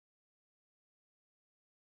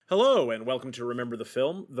Hello, and welcome to Remember the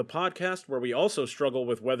Film, the podcast where we also struggle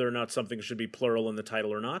with whether or not something should be plural in the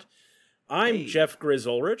title or not. I'm Jeff Grizz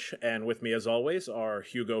Ulrich, and with me as always are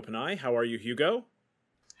Hugo Panay. How are you, Hugo?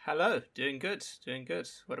 Hello, doing good.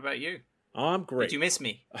 What about you? I'm great. Did you miss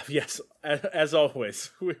me? Yes, as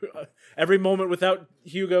always. Every moment without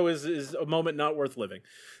Hugo is a moment not worth living.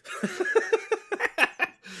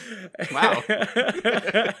 Wow.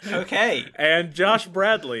 Okay. And Josh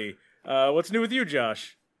Bradley. What's new with you,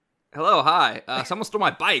 Josh? Hello, hi. Someone stole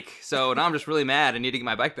my bike, so now I'm just really mad and need to get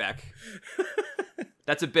my bike back.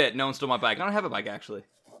 That's a bit. No one stole my bike. I don't have a bike, actually.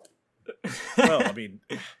 Well, I mean,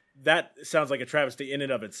 that sounds like a travesty in and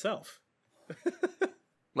of itself.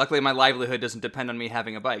 Luckily, my livelihood doesn't depend on me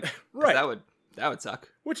having a bike. Right. That would suck.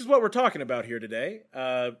 Which is what we're talking about here today.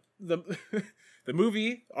 The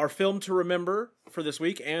movie, our film to remember for this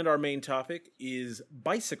week, and our main topic is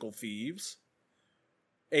Bicycle Thieves,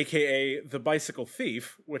 a.k.a. The Bicycle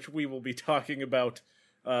Thief, which we will be talking about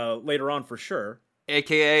later on for sure.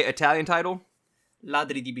 A.k.a. Italian title?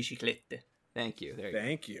 Ladri di biciclette. Thank you. There you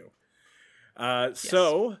Thank you. Yes.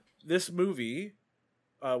 So, this movie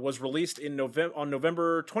was released on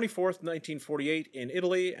November 24th, 1948 in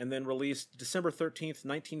Italy, and then released December 13th,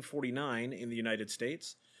 1949 in the United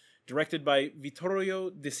States. Directed by Vittorio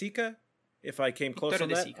De Sica. If I came close on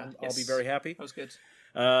that, I'll be very happy. That was good.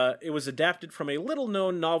 It was adapted from a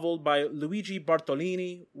little-known novel by Luigi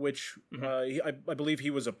Bartolini, which I believe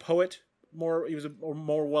he was a poet. He was a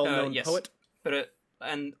more well-known yes. poet. But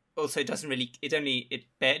and also it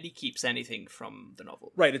barely keeps anything from the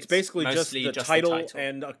novel. Right, it's basically just mostly the just title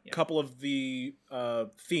and a couple of the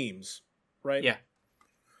themes, right? Yeah.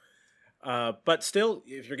 But still,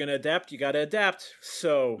 if you're going to adapt, you got to adapt.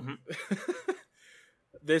 So,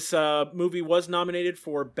 this movie was nominated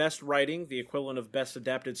for Best Writing, the equivalent of Best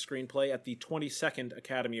Adapted Screenplay, at the 22nd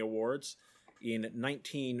Academy Awards in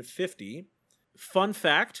 1950. Fun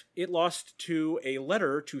fact, it lost to A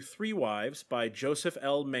Letter to Three Wives by Joseph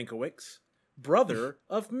L. Mankiewicz, brother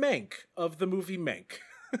of Mank, of the movie Mank.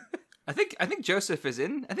 I think Joseph is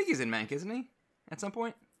in. I think he's in Mank, isn't he? At some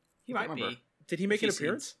point, He might be. Did he make an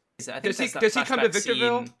appearance? I think Does he come to flashback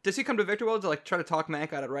Victorville? scene. Does he come to Victorville to try to talk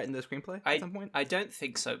Mank out of writing the screenplay at some point? I don't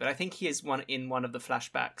think so, but I think he is in one of the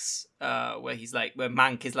flashbacks where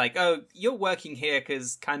Mank is like, "Oh, you're working here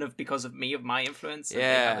because of me, of my influence." And they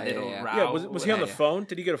have a little row. Yeah, was he on the phone?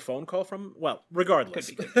 Did he get a phone call from? Well,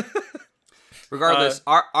 regardless. Could be. Regardless,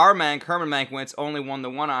 our Mank, Herman Mankiewicz, only won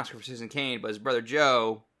the one Oscar for Citizen Kane, but his brother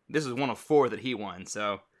Joe, this is one of 4 that he won.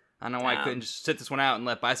 So I don't know why I couldn't just sit this one out and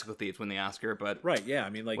let Bicycle Thieves win the Oscar, but Right, yeah,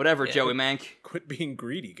 I mean, like... whatever, Joey Mank. Quit being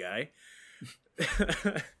greedy, guy.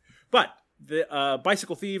 But the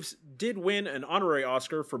Bicycle Thieves did win an honorary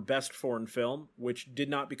Oscar for Best Foreign Film, which did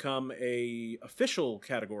not become a official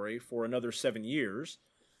category for another 7 years.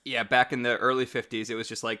 Yeah, back in the early 50s, it was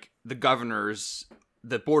just like the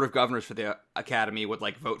board of governors for the Academy would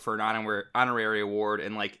like vote for an honorary award,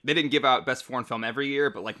 and like they didn't give out Best Foreign Film every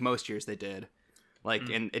year, but like most years they did.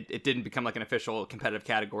 Like, and it didn't become like an official competitive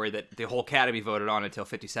category that the whole Academy voted on until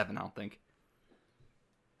 57, I don't think.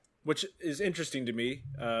 Which is interesting to me,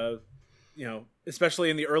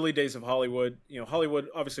 especially in the early days of Hollywood. You know, Hollywood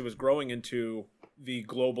obviously was growing into the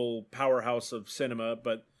global powerhouse of cinema,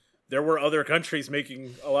 but there were other countries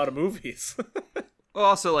making a lot of movies. Well,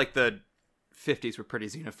 also, like, the 50s were pretty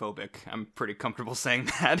xenophobic. I'm pretty comfortable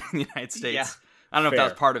saying that in the United States. Yeah. I don't know if that Fair.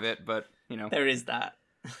 was part of it, but, There is that.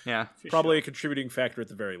 Yeah. Probably a contributing factor at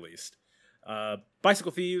the very least.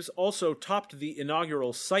 Bicycle Thieves also topped the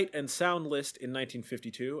inaugural Sight and Sound list in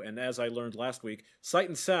 1952, and as I learned last week, Sight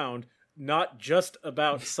and Sound, not just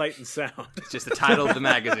about sight and sound. It's just the title of the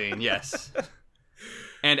magazine, yes.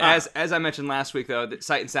 And as I mentioned last week, though, that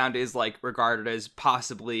Sight and Sound is, like, regarded as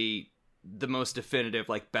possibly the most definitive,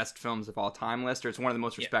 like, best films of all time list, or it's one of the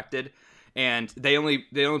most respected. And they only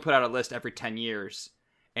put out a list every 10 years.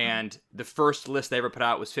 And the first list they ever put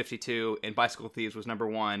out was 52, and Bicycle Thieves was number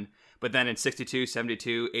 1. But then in 62,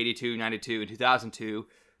 72, 82, 92, and 2002,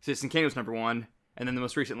 Citizen Kane was number 1. And then the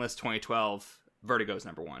most recent list, 2012, Vertigo's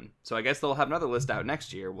number 1. So I guess they'll have another list out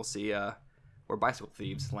next year. We'll see where Bicycle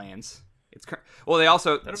Thieves lands. They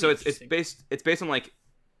also it's based on like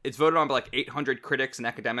it's voted on by like 800 critics and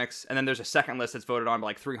academics, and then there's a second list that's voted on by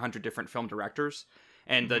like 300 different film directors.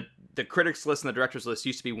 And the critics list and the directors list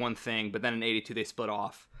used to be one thing, but then in 82 they split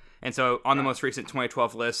off. And so on the most recent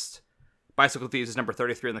 2012 list, Bicycle Thieves is number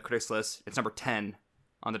 33 on the critics list. It's number 10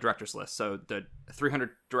 on the directors list. So the 300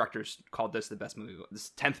 directors called this the best movie,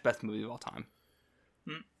 this 10th best movie of all time.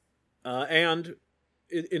 And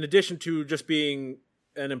in addition to just being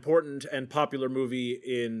an important and popular movie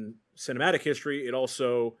in cinematic history, it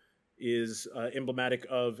also is emblematic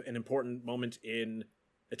of an important moment in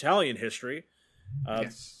Italian history.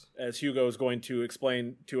 Yes. As Hugo is going to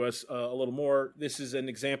explain to us a little more, this is an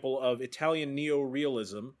example of Italian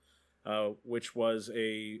neorealism, which was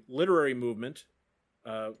a literary movement.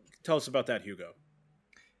 Tell us about that, Hugo.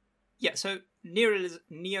 Yeah, so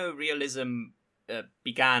neorealism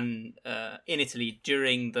began in Italy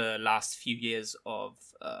during the last few years of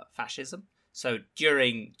fascism. So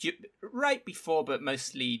right before, but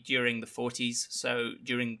mostly during the 40s, so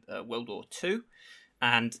during World War II,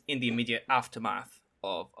 and in the immediate aftermath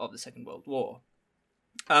of the Second World War.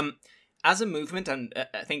 As a movement, and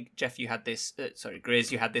I think, Jeff, you had this,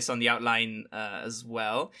 Grizz, you had this on the outline as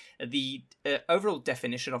well. The overall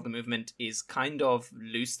definition of the movement is kind of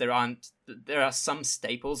loose. There are some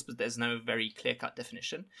staples, but there's no very clear-cut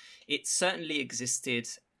definition. It certainly existed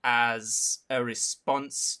as a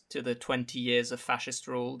response to the 20 years of fascist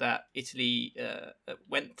rule that Italy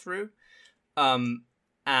went through.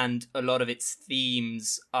 And a lot of its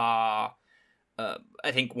themes are...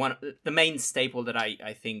 I think the main staple that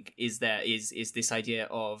I think is this idea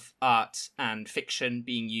of art and fiction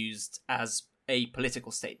being used as a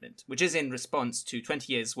political statement, which is in response to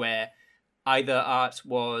 20 years where either art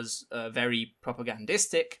was very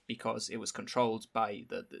propagandistic because it was controlled by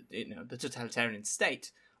the totalitarian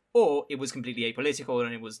state, or it was completely apolitical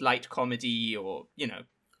and it was light comedy, or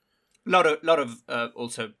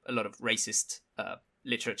also a lot of racist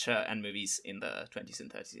literature and movies in the 20s and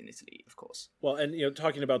 30s in Italy, of course. Well, and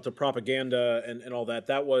talking about the propaganda and all that,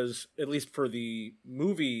 that was, at least for the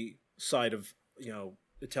movie side of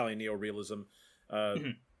Italian neorealism,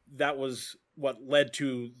 that was what led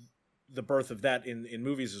to the birth of that in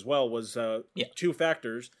movies as well. Was two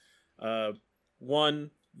factors. One,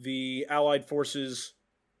 the Allied forces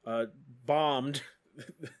bombed.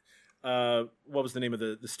 What was the name of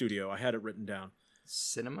the studio? I had it written down.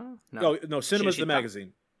 Cinema? No, Cinema's the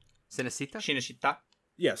magazine. Cinecittà?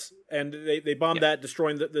 Yes, and they bombed that,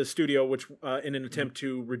 destroying the studio, which in an attempt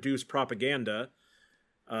to reduce propaganda.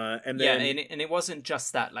 And then and it wasn't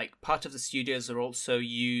just that. Like, part of the studios are also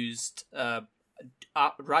used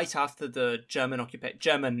right after the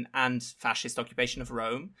German and fascist occupation of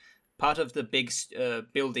Rome. Part of the big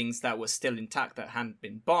buildings that were still intact that hadn't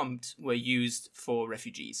been bombed were used for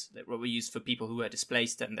refugees. That were used for people who were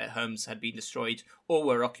displaced and their homes had been destroyed or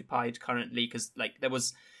were occupied currently, because there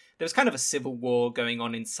was kind of a civil war going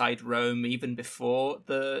on inside Rome even before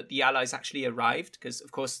the Allies actually arrived, because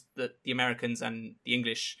of course the Americans and the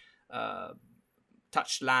English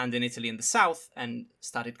touched land in Italy in the south and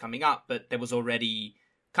started coming up, but there was already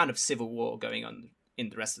kind of civil war going on in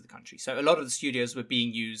the rest of the country. So a lot of the studios were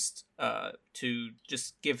being used to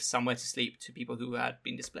just give somewhere to sleep to people who had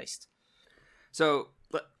been displaced. So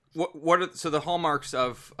what are the hallmarks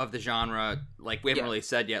of the genre? Like, we haven't really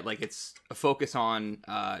said yet. Like, it's a focus on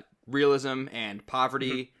realism and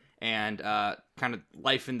poverty and kind of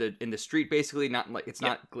life in the street, basically. Not like it's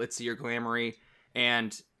not glitzy or glamoury.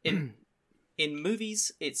 And in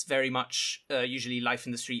movies, it's very much usually life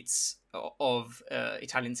in the streets of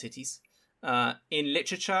Italian cities. In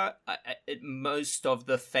literature, most of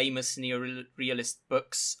the famous neorealist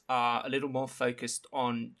books are a little more focused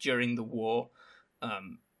on during the war.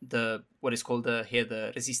 What is called the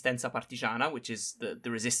Resistenza Partigiana, which is the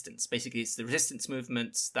resistance. Basically, it's the resistance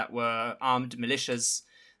movements that were armed militias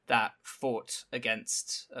that fought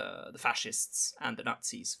against the fascists and the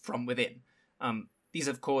Nazis from within. These,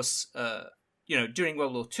 of course, during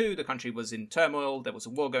World War II, the country was in turmoil. There was a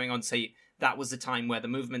war going on. So that was the time where the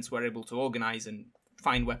movements were able to organize and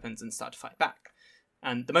find weapons and start to fight back.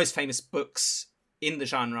 And the most famous books in the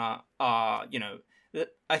genre are,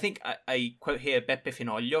 I think I quote here Beppe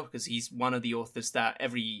Finoglio, because he's one of the authors that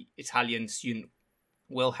every Italian student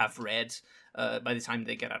will have read by the time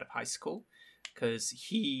they get out of high school, because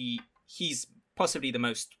he's possibly the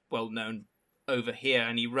most well-known over here,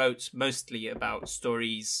 and he wrote mostly about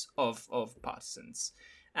stories of partisans.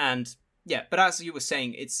 And yeah, but as you were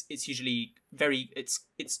saying, it's usually there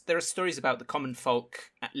are stories about the common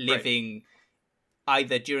folk living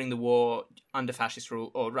either during the war, under fascist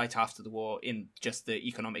rule, or right after the war, in just the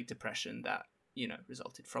economic depression that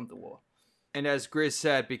resulted from the war. And as Grizz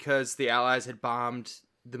said, because the Allies had bombed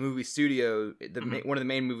the movie studio, one of the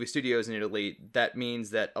main movie studios in Italy, that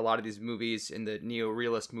means that a lot of these movies in the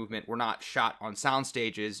neo-realist movement were not shot on sound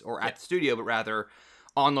stages or at the studio, but rather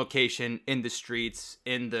on location, in the streets,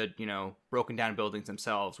 in the, broken down buildings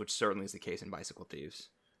themselves, which certainly is the case in Bicycle Thieves.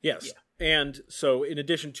 Yes. Yeah. And so in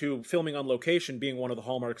addition to filming on location being one of the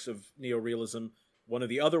hallmarks of neorealism, one of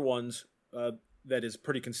the other ones that is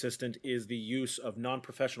pretty consistent is the use of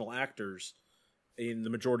non-professional actors in the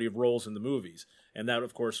majority of roles in the movies. And that,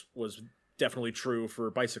 of course, was definitely true for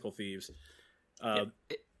Bicycle Thieves.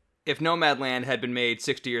 If Nomadland had been made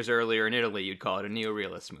 60 years earlier in Italy, you'd call it a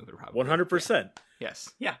neorealist movie, probably. 100%. Yeah.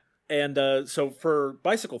 Yes. Yeah. And so for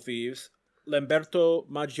Bicycle Thieves, Lamberto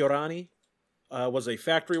Maggiorani was a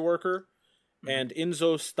factory worker, and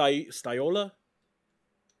Enzo Staiola,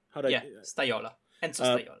 Staiola. Enzo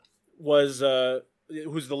Staiola. Was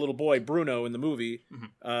who's the little boy Bruno in the movie.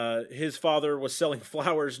 His father was selling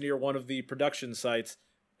flowers near one of the production sites,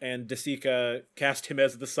 and De Sica cast him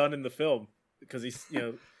as the son in the film because he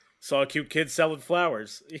saw a cute kid selling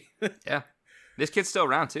flowers. Yeah, this kid's still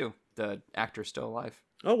around too. The actor's still alive.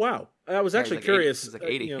 Oh wow! I was actually curious. He's like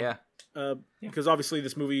 80. Because obviously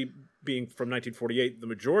this movie being from 1948, the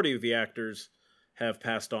majority of the actors have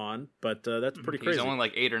passed on, but that's pretty crazy. He's only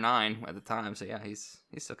like 8 or 9 at the time, so yeah, he's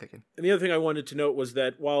still kicking. And the other thing I wanted to note was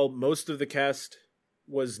that while most of the cast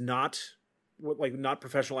was not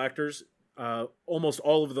professional actors, almost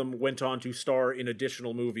all of them went on to star in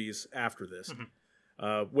additional movies after this,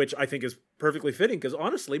 which I think is perfectly fitting because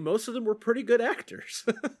honestly, most of them were pretty good actors.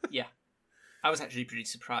 Yeah. I was actually pretty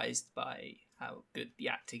surprised by how good the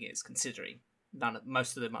acting is, considering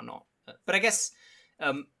most of them are not. But I guess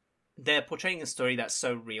they're portraying a story that's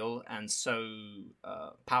so real and so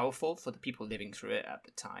powerful for the people living through it at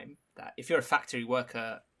the time that if you're a factory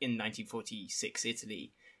worker in 1946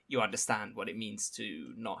 Italy, you understand what it means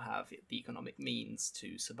to not have the economic means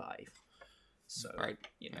to survive. So, right.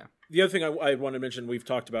 Yeah. The other thing I want to mention, we've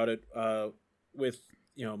talked about it with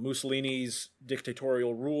Mussolini's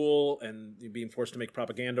dictatorial rule and being forced to make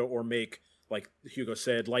propaganda or make, like Hugo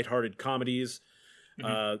said, lighthearted comedies.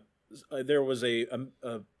 There was a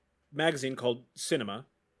magazine called Cinema,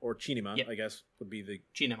 or Cinema, I guess would be the...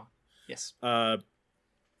 Cinema, yes.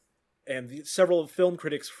 And several film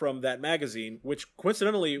critics from that magazine, which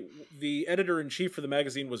coincidentally, the editor-in-chief for the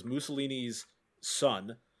magazine was Mussolini's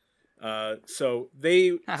son. So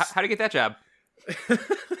they... How do you get that job?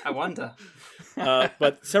 I wonder.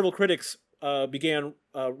 But several critics began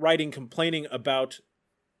writing, complaining about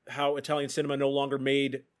how Italian cinema no longer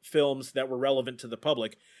made films that were relevant to the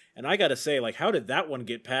public. And I gotta say, how did that one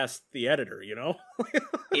get past the editor,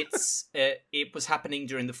 It was happening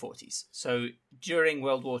during the 40s. So during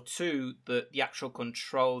World War II, the actual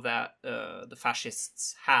control that the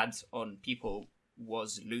fascists had on people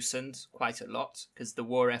was loosened quite a lot because the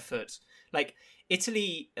war effort...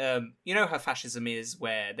 Italy, you know how fascism is,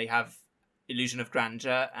 where they have illusion of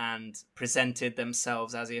grandeur and presented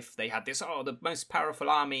themselves as if they had the most powerful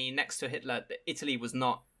army next to Hitler. Italy was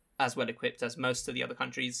not as well equipped as most of the other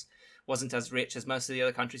countries, wasn't as rich as most of the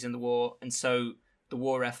other countries in the war, and so the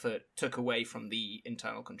war effort took away from the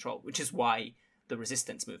internal control, which is why the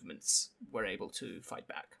resistance movements were able to fight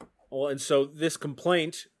back. Well, and so this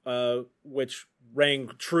complaint, which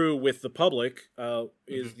rang true with the public,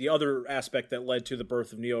 is the other aspect that led to the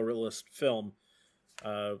birth of neorealist film.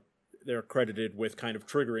 They're credited with kind of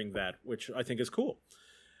triggering that, which I think is cool.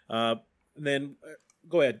 Then,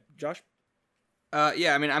 go ahead, Josh.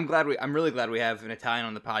 Yeah, I mean, I'm really glad we have an Italian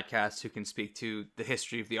on the podcast who can speak to the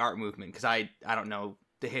history of the art movement, because I don't know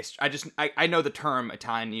the history. I know the term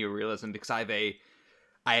Italian neorealism because I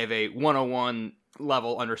have a 101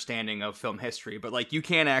 level understanding of film history, but you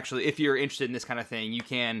can actually, if you're interested in this kind of thing,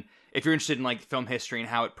 if you're interested in film history and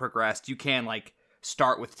how it progressed, you can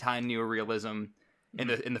start with Italian neorealism in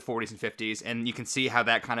the 40s and 50s, and you can see how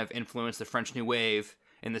that kind of influenced the French New Wave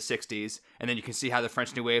in the 60s, and then you can see how the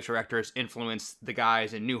French New Wave directors influenced the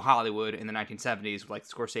guys in New Hollywood in the 1970s, like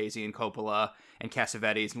Scorsese and Coppola and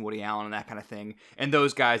Cassavetes and Woody Allen and that kind of thing, and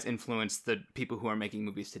those guys influenced the people who are making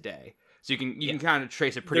movies today. So you can kind of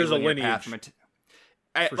trace a pretty linear path from it.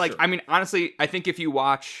 Sure. I mean, honestly, I think if you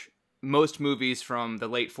watch most movies from the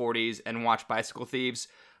late 40s and watch Bicycle Thieves,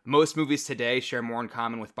 most movies today share more in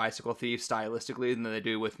common with Bicycle Thieves stylistically than they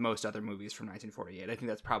do with most other movies from 1948. I think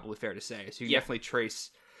that's probably fair to say. So you definitely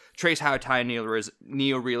trace how Italian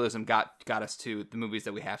neorealism got us to the movies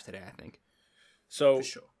that we have today, I think. So, for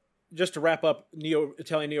sure. Just to wrap up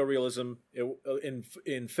Italian neorealism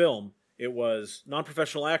in film, it was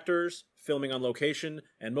non-professional actors filming on location,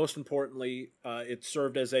 and most importantly, it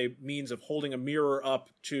served as a means of holding a mirror up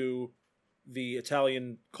to the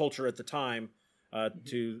Italian culture at the time,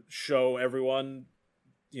 to show everyone,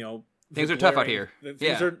 things are tough out here.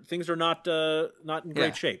 Things are not in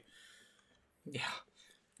great shape. Yeah,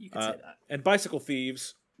 you could say that. And Bicycle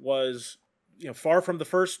Thieves was, far from the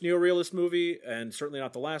first neorealist movie, and certainly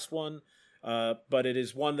not the last one, but it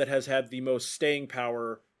is one that has had the most staying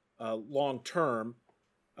power long term.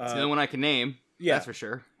 It's the only one I can name. Yeah, that's for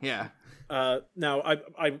sure. Yeah. Now,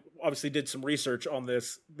 I obviously did some research on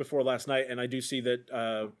this before last night, and I do see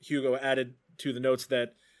that Hugo added to the notes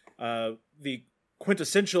that the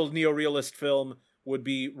quintessential neorealist film would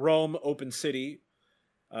be Rome, Open City,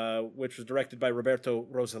 which was directed by Roberto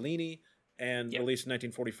Rossellini and released in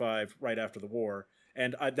 1945, right after the war.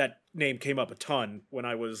 And that name came up a ton when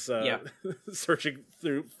I was searching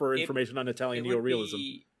through for information on Italian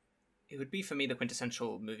neorealism. It would be, for me, the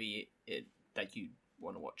quintessential movie that you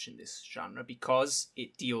want to watch in this genre, because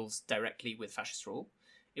it deals directly with fascist rule.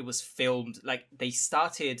 It was filmed, like, they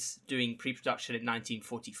started doing pre-production in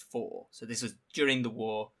 1944. So this was during the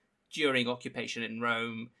war, during occupation in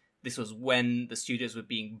Rome. This was when the studios were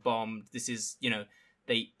being bombed. This is,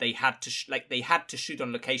 they had to they had to shoot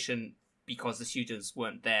on location because the studios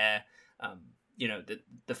weren't there.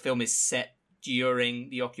 The film is set during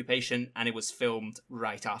the occupation, and it was filmed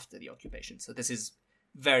right after the occupation. So this is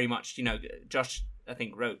very much, Josh, I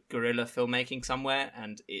think, wrote guerrilla filmmaking somewhere,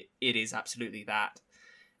 and it is absolutely that.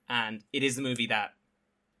 And it is the movie that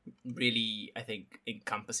really, I think,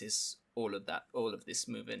 encompasses all of that. All of this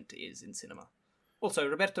movement is in cinema. Also,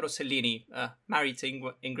 Roberto Rossellini, married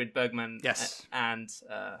to Ingrid Bergman, yes, and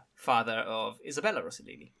father of Isabella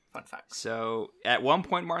Rossellini. Fun fact. So, at one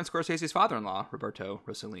point, Martin Scorsese's father-in-law, Roberto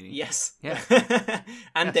Rossellini. Yes. Yeah.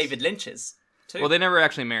 And yes. David Lynch's, too. Well, they never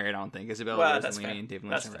actually married, I don't think. Isabella Rossellini and David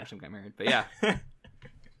Lynch never actually got married. But yeah.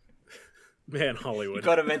 Man, Hollywood. You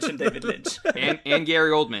got to mention David Lynch. and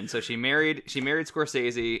Gary Oldman. So she married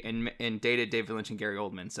Scorsese and dated David Lynch and Gary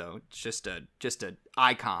Oldman. So it's just a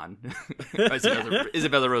icon.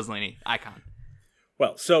 Isabella Rossellini, icon.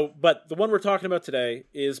 Well, but the one we're talking about today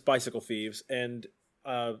is Bicycle Thieves, and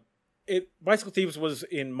Bicycle Thieves was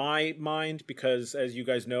in my mind because, as you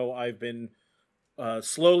guys know, I've been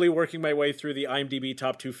slowly working my way through the IMDb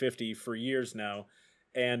Top 250 for years now,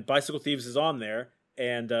 and Bicycle Thieves is on there.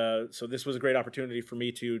 And so this was a great opportunity for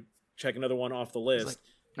me to check another one off the list. Like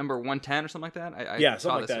number 110 or something like that? I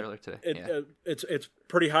saw this earlier today. It's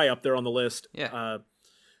pretty high up there on the list. Yeah.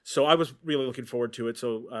 So I was really looking forward to it.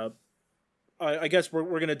 So I guess we're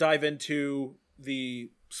going to dive into the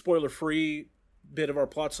spoiler-free bit of our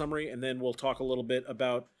plot summary, and then we'll talk a little bit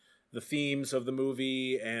about the themes of the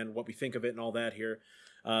movie and what we think of it and all that here.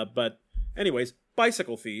 But anyways,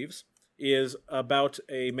 Bicycle Thieves is about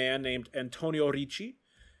a man named Antonio Ricci,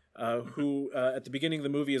 who at the beginning of the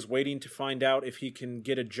movie is waiting to find out if he can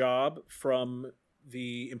get a job from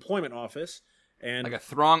the employment office. And like a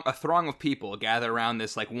throng of people gather around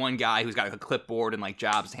this like one guy who's got like a clipboard and like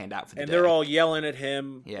jobs to hand out for the day. And they're all yelling at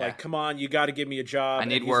him, yeah. like, "Come on, you got to give me a job." I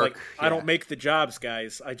need and he's work. Like, I don't make the jobs,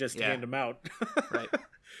 guys. I just hand them out.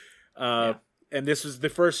 Right. And this is the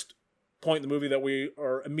first point in the movie that we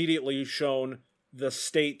are immediately shown the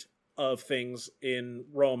state of things in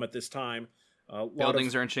Rome at this time.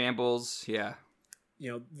 Buildings are in shambles. Yeah.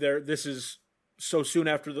 This is so soon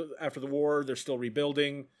after the war. They're still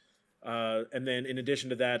rebuilding. And then in addition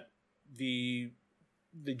to that, the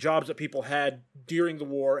jobs that people had during the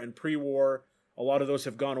war and pre-war, a lot of those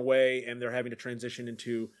have gone away, and they're having to transition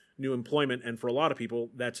into new employment. And for a lot of people,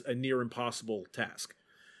 that's a near impossible task.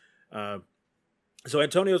 So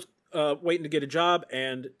Antonio's waiting to get a job,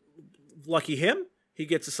 and lucky him, he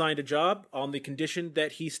gets assigned a job on the condition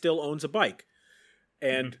that he still owns a bike.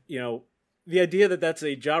 And, the idea that that's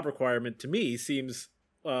a job requirement to me seems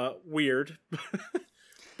weird.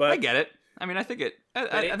 But I get it. I mean, I think it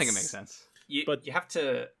makes sense. But you have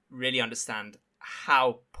to really understand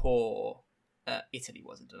how poor Italy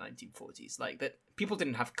was in the 1940s. Like, that people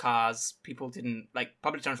didn't have cars. People didn't,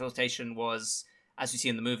 public transportation was, as you see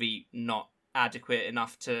in the movie, not adequate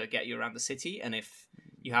enough to get you around the city. And if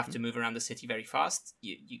you have to move around the city very fast,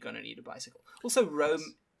 you're going to need a bicycle. Also,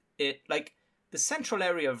 Rome, the central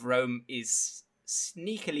area of Rome is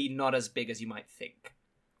sneakily not as big as you might think.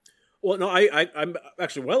 Well, no, I'm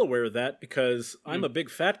actually well aware of that because I'm a big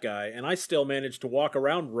fat guy, and I still managed to walk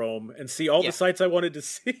around Rome and see all the sites I wanted to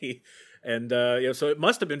see. And so it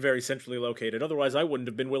must have been very centrally located. Otherwise, I wouldn't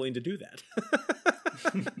have been willing to do that.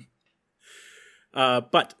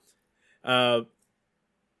 But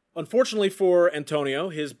unfortunately for Antonio,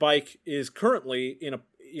 his bike is currently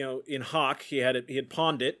in hock. He had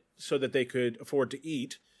pawned it so that they could afford to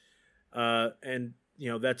eat, and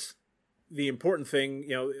that's the important thing.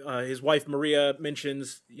 His wife Maria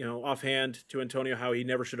mentions offhand to Antonio how he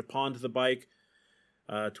never should have pawned the bike.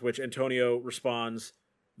 To which Antonio responds,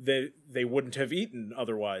 "They wouldn't have eaten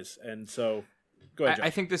otherwise." And so, go ahead, Josh. I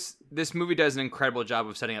think this movie does an incredible job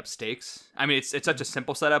of setting up stakes. I mean, it's such a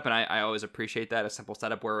simple setup, and I always appreciate that, a simple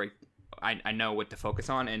setup where I know what to focus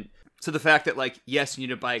on. And so the fact that, like, yes, you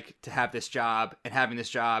need a bike to have this job, and having this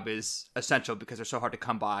job is essential because they're so hard to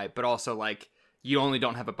come by, but also, like, you only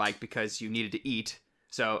don't have a bike because you needed to eat.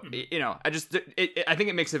 So, you know, I think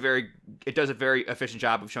it does a very efficient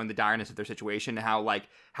job of showing the direness of their situation and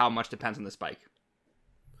how much depends on this bike.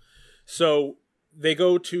 So they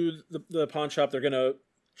go to the pawn shop. They're going to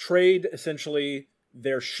trade essentially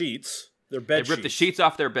their sheets, their bed sheets. They rip the sheets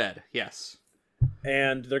off their bed, yes.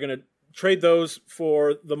 And they're going to trade those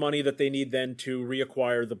for the money that they need then to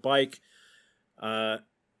reacquire the bike.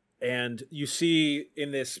 And you see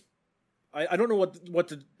in this, I don't know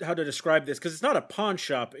how to describe this, because it's not a pawn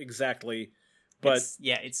shop exactly, but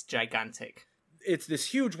it's gigantic. It's this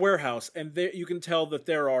huge warehouse, and you can tell that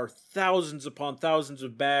there are thousands upon thousands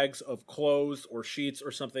of bags of clothes or sheets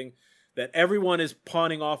or something that everyone is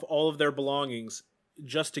pawning off all of their belongings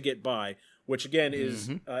just to get by, which again is,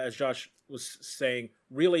 as Josh was saying,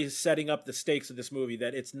 really setting up the stakes of this movie,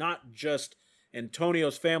 that it's not just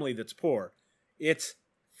Antonio's family that's poor. It's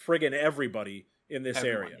friggin' everybody in this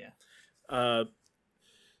area. Yeah.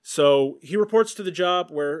 So he reports to the job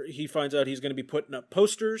where he finds out he's going to be putting up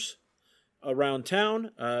posters around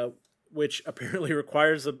town, which apparently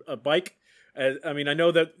requires a bike. I mean, I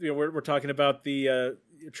know that we're talking about the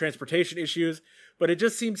transportation issues, but it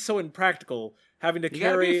just seems so impractical having to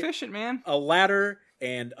carry be efficient, man. A ladder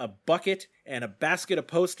and a bucket and a basket of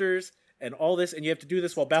posters and all this, and you have to do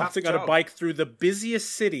this while bouncing on a bike through the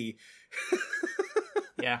busiest city.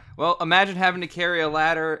 Yeah. Well, imagine having to carry a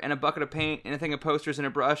ladder and a bucket of paint and a thing of posters and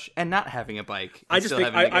a brush and not having a bike. I just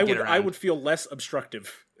think I would feel less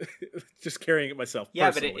obstructive just carrying it myself. Yeah,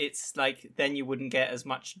 personally. but it's like then you wouldn't get as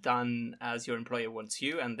much done as your employer wants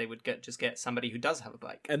you, and they would just get somebody who does have a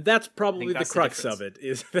bike. And that's probably the crux of it,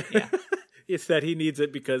 is that, it's that he needs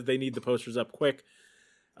it because they need the posters up quick.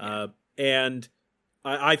 And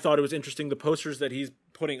I thought it was interesting. The posters that he's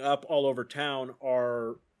putting up all over town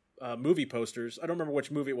are movie posters. I don't remember which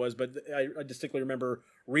movie it was, but I distinctly remember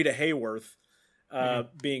Rita Hayworth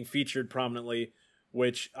being featured prominently,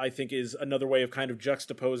 which I think is another way of kind of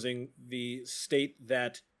juxtaposing the state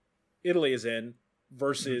that Italy is in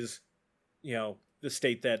versus, the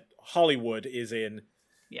state that Hollywood is in.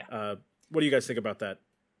 Yeah. What do you guys think about that?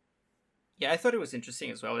 Yeah, I thought it was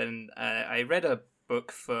interesting as well. And I read a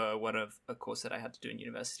book for a course that I had to do in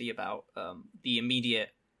university about the immediate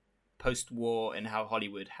post-war and how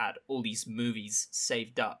Hollywood had all these movies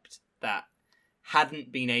saved up that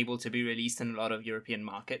hadn't been able to be released in a lot of European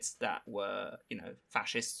markets that were,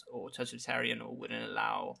 fascist or totalitarian, or wouldn't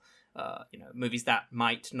allow, movies that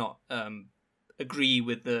might not agree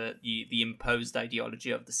with the imposed ideology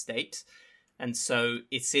of the state. And so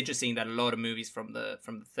it's interesting that a lot of movies from the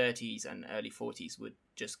 30s and early 40s would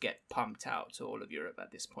just get pumped out to all of Europe at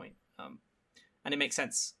this point. And it makes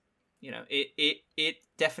sense. It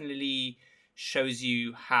definitely shows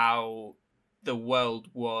you how the world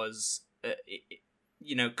was,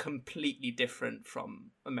 completely different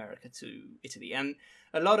from America to Italy. And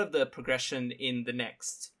a lot of the progression in the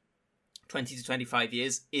next 20 to 25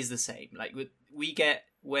 years is the same. Like the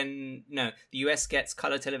US gets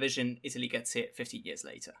color television, Italy gets it 50 years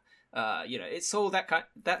later. It's all that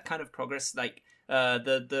kind of progress. Like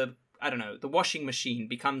the washing machine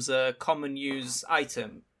becomes a common use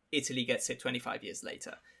item. Italy gets it 25 years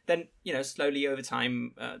later. Then, slowly over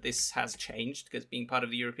time, this has changed because being part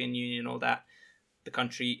of the European Union and all that, the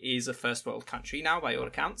country is a first world country now by all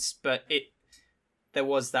accounts. But there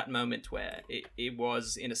was that moment where it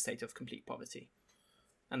was in a state of complete poverty.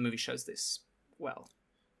 And the movie shows this well.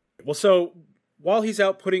 Well, so while he's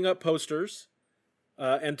out putting up posters,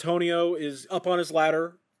 Antonio is up on his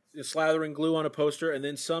ladder, is slathering glue on a poster, and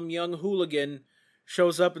then some young hooligan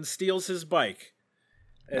shows up and steals his bike.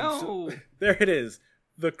 And so, there it is.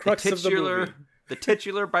 The crux of the movie. The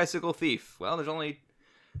titular bicycle thief. Well, there's only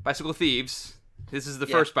bicycle thieves. This is the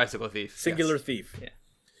first bicycle thief. Singular thief. Yeah.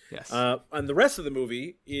 Yes. And the rest of the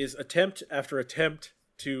movie is attempt after attempt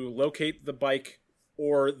to locate the bike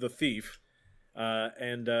or the thief.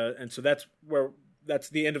 And so that's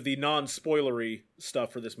the end of the non-spoilery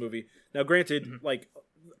stuff for this movie. Now, granted,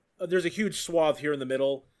 there's a huge swath here in the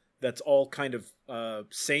middle that's all kind of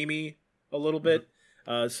samey a little bit.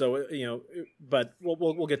 But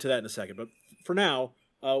we'll get to that in a second. But for now,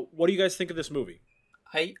 what do you guys think of this movie?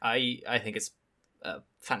 I think it's a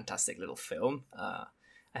fantastic little film.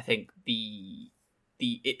 I think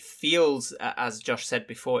it feels, as Josh said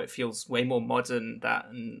before, it feels way more modern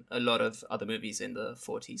than a lot of other movies in the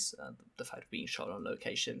 40s. The fact of being shot on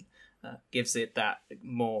location gives it that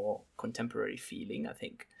more contemporary feeling. I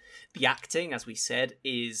think the acting, as we said,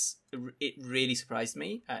 it really surprised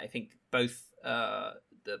me. I think both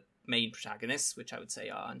the main protagonists, which I would say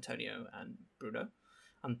are Antonio and Bruno.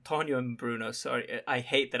 Antonio and Bruno, sorry. I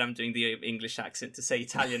hate that I'm doing the English accent to say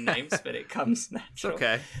Italian names, but it comes natural. It's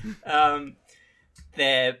okay.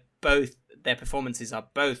 Their performances are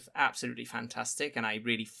both absolutely fantastic, and I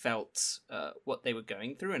really felt what they were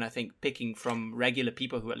going through. And I think picking from regular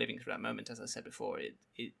people who are living through that moment, as I said before,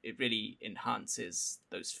 it really enhances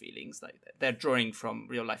those feelings. Like they're drawing from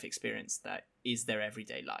real life experience that is their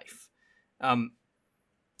everyday life. And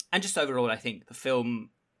just overall, I think the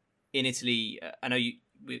film in Italy, I know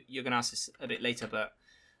you're going to ask this a bit later, but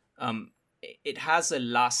it has a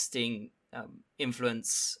lasting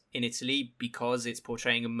influence in Italy because it's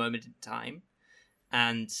portraying a moment in time,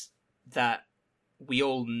 and that we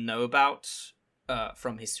all know about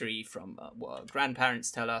from history, from what our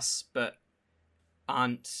grandparents tell us, but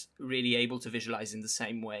aren't really able to visualize in the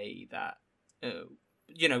same way that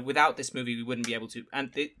without this movie we wouldn't be able to,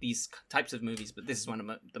 and these types of movies, but this is one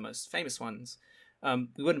of the most famous ones,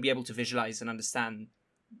 we wouldn't be able to visualize and understand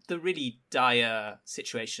the really dire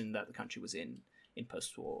situation that the country was in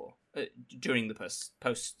post-war, during the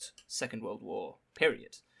post Second World War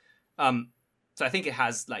period. So I think it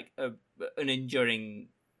has like an enduring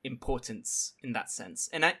importance in that sense,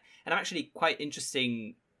 and I'm actually quite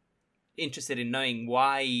interested in knowing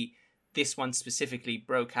why this one specifically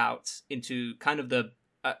broke out into kind of the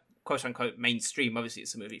quote unquote mainstream. Obviously,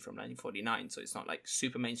 it's a movie from 1949, so it's not like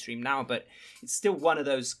super mainstream now, but it's still one of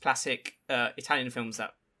those classic Italian films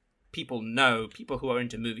that people know, people who are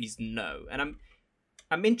into movies know, and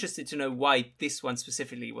I'm interested to know why this one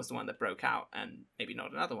specifically was the one that broke out and maybe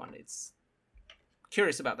not another one. It's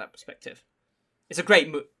curious about that perspective. It's a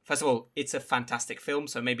great first of all, it's a fantastic film,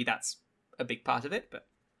 so maybe that's a big part of it, but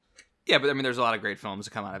yeah, but I mean, there's a lot of great films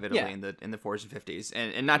that come out of Italy in the 40s and 50s,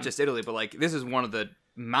 and not just Italy, but like this is one of the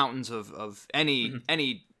mountains of any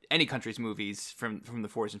country's movies from the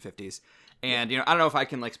 40s and 50s, and I don't know if I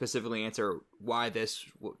can like specifically answer why this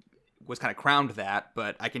was kind of crowned that,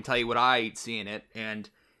 but I can tell you what I see in it, and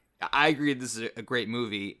I agree this is a great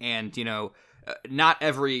movie, and not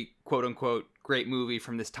every quote unquote great movie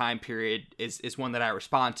from this time period is one that I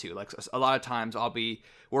respond to. Like a lot of times I'll be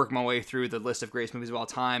working my way through the list of greatest movies of all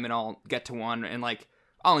time, and I'll get to one and like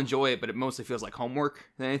I'll enjoy it, but it mostly feels like homework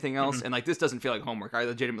than anything else. And like this doesn't feel like homework. I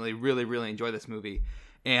legitimately really, really enjoy this movie.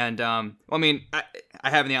 And I mean, I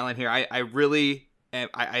have in the outline here, I really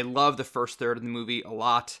I love the first third of the movie a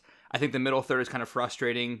lot. I think the middle third is kind of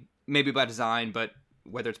frustrating, maybe by design, but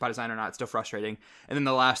whether it's by design or not, it's still frustrating. And then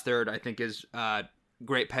the last third, I think, is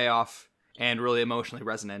great payoff and really emotionally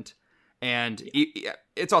resonant. And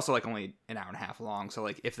it's also like only an hour and a half long. So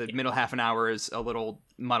like if the middle half an hour is a little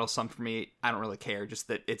muddlesome for me, I don't really care. Just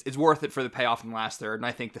that it's worth it for the payoff in the last third. And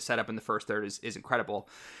I think the setup in the first third is incredible.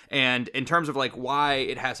 And in terms of like why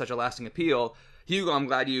it has such a lasting appeal, Hugo, I'm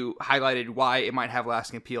glad you highlighted why it might have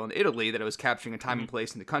lasting appeal in Italy, that it was capturing a time and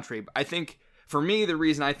place in the country. But I think for me, the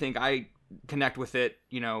reason I think I connect with it,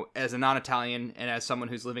 as a non-Italian and as someone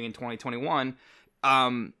who's living in 2021,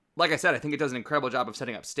 like I said, I think it does an incredible job of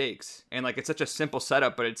setting up stakes, and like it's such a simple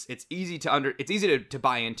setup, but it's easy to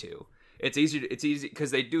buy into. It's easy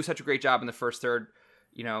because they do such a great job in the first third.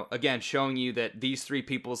 Again, showing you that these three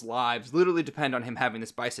people's lives literally depend on him having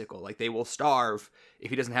this bicycle. Like they will starve if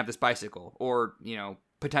he doesn't have this bicycle, or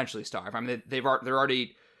potentially starve. I mean, they're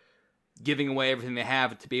already giving away everything they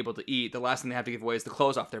have to be able to eat. The last thing they have to give away is the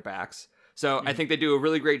clothes off their backs. So I think they do a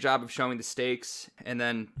really great job of showing the stakes, and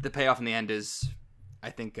then the payoff in the end is, I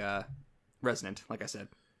think, resonant, like I said.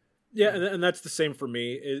 Yeah, and that's the same for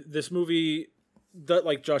me. This movie,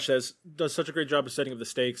 like Josh says, does such a great job of setting up the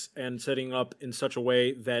stakes and setting up in such a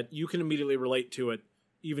way that you can immediately relate to it.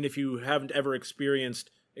 Even if you haven't ever experienced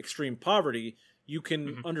extreme poverty, you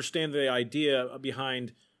can understand the idea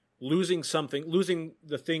behind losing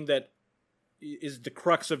the thing that is the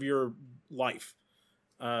crux of your life.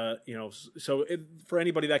 So for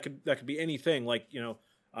anybody that could be anything. Like,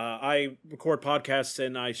 I record podcasts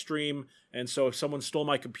and I stream, and so if someone stole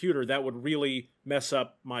my computer, that would really mess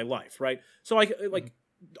up my life, right? So I like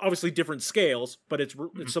obviously different scales, but it's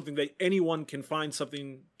something that anyone can find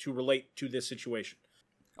something to relate to this situation.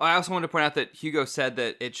 I also wanted to point out that Hugo said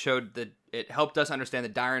that it helped us understand the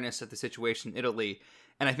direness of the situation in Italy,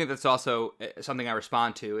 and I think that's also something I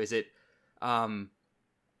respond to. Is it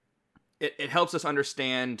helps us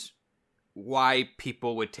understand why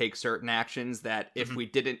people would take certain actions that if we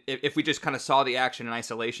just kind of saw the action in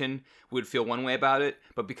isolation, we would feel one way about it.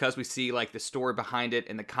 But because we see like the story behind it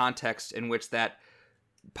and the context in which that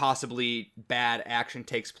possibly bad action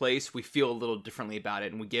takes place, we feel a little differently about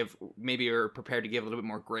it, and we are prepared to give a little bit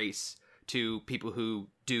more grace to people who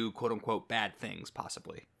do quote unquote bad things,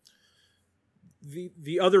 possibly.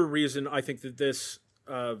 The other reason I think that this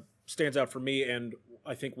stands out for me, and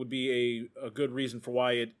I think would be a good reason for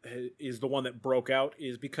why it is the one that broke out,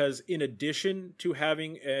 is because in addition to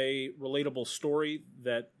having a relatable story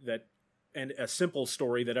that and a simple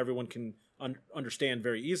story that everyone can understand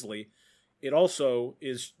very easily, it also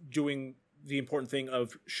is doing the important thing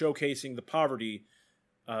of showcasing the poverty.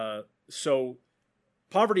 So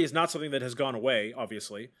poverty is not something that has gone away,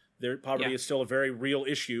 obviously. Poverty is still a very real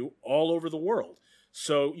issue all over the world.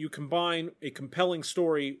 So you combine a compelling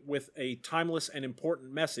story with a timeless and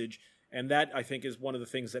important message, and that, I think, is one of the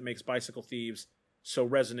things that makes Bicycle Thieves so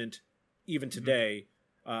resonant even today.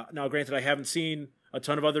 Now, granted, I haven't seen a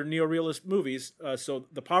ton of other neorealist movies, so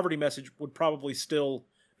the poverty message would probably still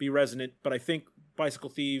be resonant, but I think Bicycle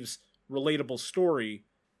Thieves' relatable story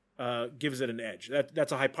gives it an edge.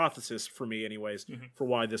 That's a hypothesis for me, anyways, for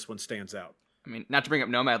why this one stands out. I mean, not to bring up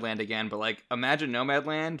Nomadland again, but like imagine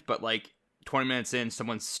Nomadland, but like 20 minutes in,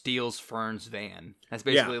 someone steals Fern's van. That's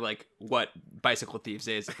basically like what Bicycle Thieves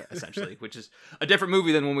is, essentially, which is a different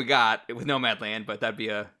movie than when we got with Nomadland, but that'd be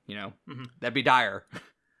that'd be dire.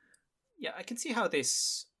 Yeah, I can see how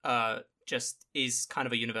this just is kind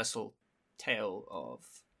of a universal tale of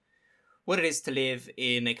what it is to live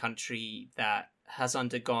in a country that has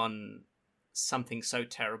undergone something so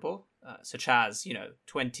terrible, such as,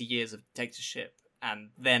 20 years of dictatorship and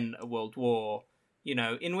then a world war,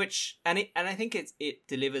 in which, and I think it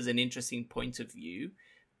delivers an interesting point of view,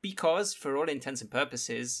 because for all intents and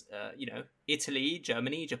purposes, Italy,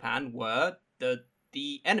 Germany, Japan were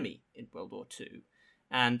the enemy in World War II.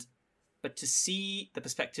 But to see the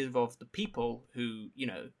perspective of the people who,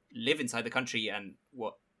 live inside the country and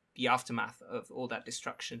what the aftermath of all that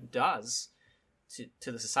destruction does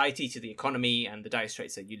to the society, to the economy, and the dire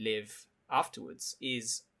straits that you live afterwards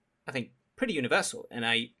is, I think, pretty universal. And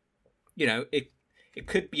it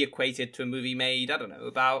could be equated to a movie made, I don't know,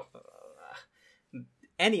 about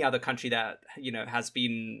any other country that, has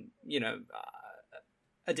been,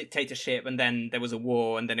 a dictatorship, and then there was a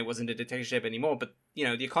war, and then it wasn't a dictatorship anymore. But,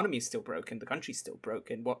 the economy is still broken, the country's still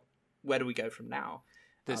broken. Where do we go from now?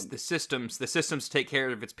 The systems to take care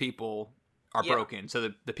of its people are broken, so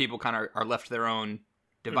the people kind of are left to their own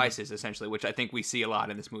devices, essentially, which I think we see a lot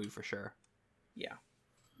in this movie for sure. Yeah.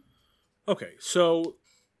 Okay, so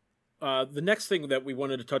the next thing that we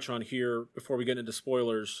wanted to touch on here before we get into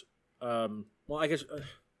spoilers, well, I guess,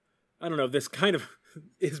 I don't know, this kind of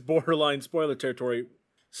is borderline spoiler territory.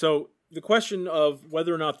 So the question of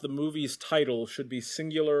whether or not the movie's title should be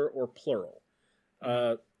singular or plural.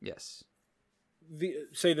 Yes.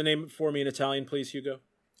 Say the name for me in Italian, please, Hugo.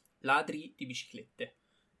 Ladri di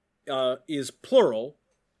biciclette. Is plural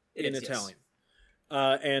in Yes. Italian.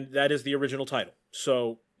 And that is the original title.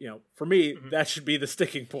 So, for me, that should be the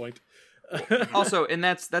sticking point. Also, and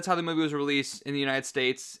that's how the movie was released in the United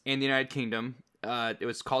States and the United Kingdom. It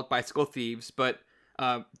was called Bicycle Thieves, but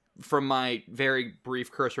from my very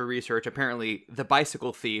brief cursory research, apparently the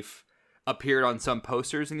Bicycle Thief appeared on some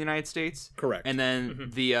posters in the United States. Correct. And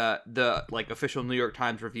then the official New York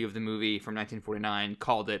Times review of the movie from 1949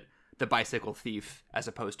 called it The Bicycle Thief as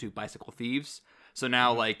opposed to Bicycle Thieves. So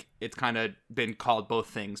now it's kind of been called both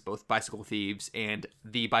things, both Bicycle Thieves and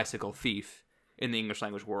The Bicycle Thief in the English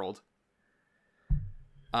language world.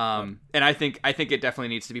 And I think it definitely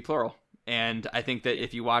needs to be plural. And I think that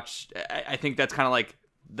if you watch, I think that's kind of like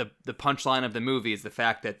the punchline of the movie is the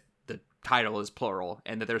fact that the title is plural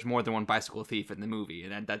and that there's more than one bicycle thief in the movie.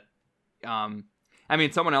 And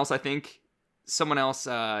someone else,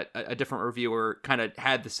 a different reviewer kind of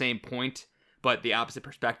had the same point, but the opposite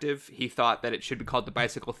perspective. He thought that it should be called The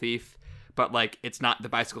Bicycle Thief, but it's not the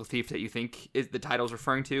bicycle thief that you think is the title's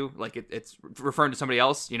referring to. It's referring to somebody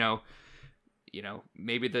else,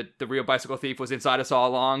 maybe the real bicycle thief was inside us all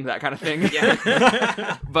along, that kind of thing.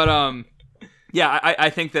 Yeah. But I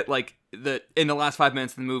think that in the last 5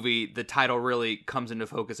 minutes of the movie, the title really comes into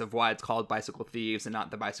focus of why it's called Bicycle Thieves and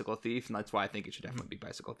not The Bicycle Thief, and that's why I think it should definitely be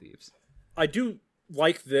Bicycle Thieves. I do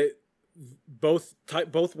like that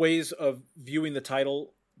both ways of viewing the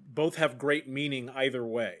title both have great meaning either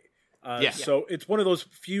way. So it's one of those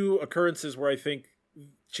few occurrences where I think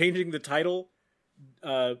changing the title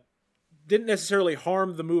didn't necessarily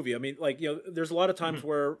harm the movie. I mean, there's a lot of times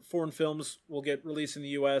where foreign films will get released in the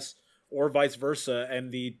U.S. or vice versa,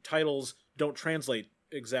 and the titles don't translate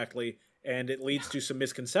exactly, and it leads to some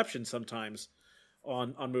misconceptions sometimes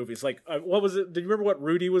on movies. What was it? Did you remember what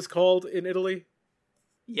Rudy was called in Italy?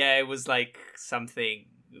 Yeah, it was something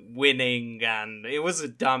winning, and it was a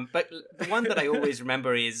dumb. But the one that I always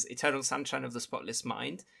remember is Eternal Sunshine of the Spotless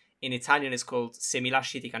Mind. In Italian, it's called Se mi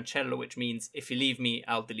lasci ti cancello, which means if you leave me,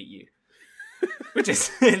 I'll delete you. which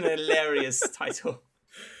is an hilarious title.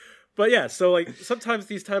 But yeah, so like sometimes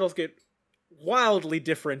these titles get wildly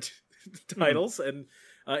different titles, and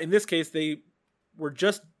in this case, they were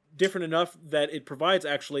just different enough that it provides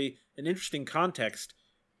actually an interesting context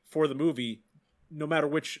for the movie. No matter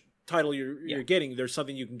which title you're getting, there's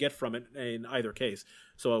something you can get from it in either case.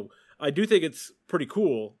 So I do think it's pretty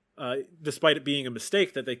cool, despite it being a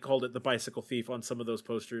mistake that they called it The Bicycle Thief on some of those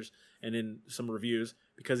posters and in some reviews,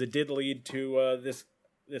 because it did lead to this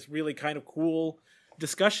really kind of cool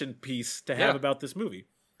discussion piece to have about this movie.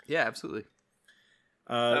 Yeah, absolutely.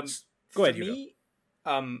 Go ahead, Hugo. Me,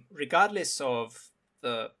 regardless of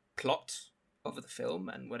the plot of the film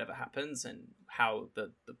and whatever happens and how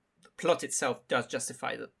the plot itself does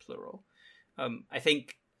justify the plural, I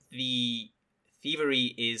think the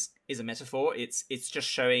thievery is a metaphor. It's just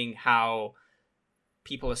showing how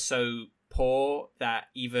people are so poor that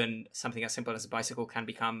even something as simple as a bicycle can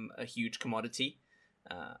become a huge commodity,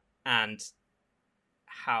 and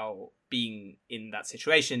how being in that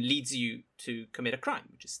situation leads you to commit a crime,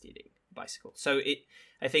 which is stealing a bicycle. So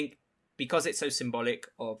I think because it's so symbolic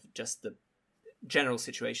of just the general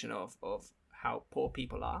situation of how poor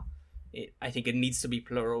people are, I think it needs to be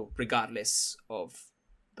plural regardless of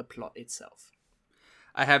the plot itself.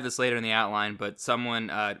 I have this later in the outline, but someone,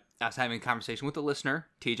 I was having a conversation with a listener,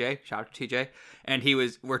 TJ, shout out to TJ, and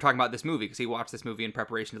we're talking about this movie because he watched this movie in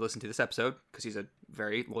preparation to listen to this episode because he's a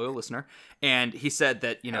very loyal listener, and he said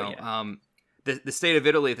that, the state of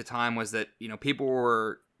Italy at the time was that,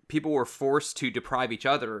 people were forced to deprive each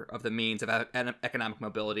other of the means of economic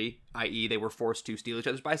mobility, i.e. they were forced to steal each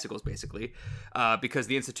other's bicycles, basically, because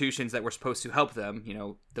the institutions that were supposed to help them,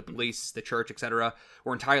 the police, the church, etc.,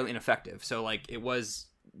 were entirely ineffective. So, like,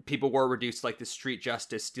 people were reduced to, like, this street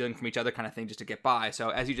justice, stealing from each other kind of thing just to get by. So,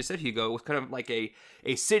 as you just said, Hugo, it was kind of like a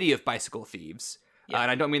city of bicycle thieves. Yeah.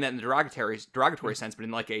 And I don't mean that in the derogatory sense, but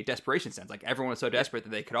in, like, a desperation sense. Like, everyone was so desperate that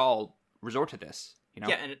they could all resort to this.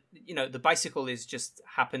 Yeah, and the bicycle just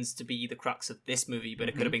happens to be the crux of this movie, but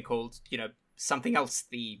it could have been called, something else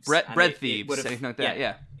thieves. Bread thieves, anything like that,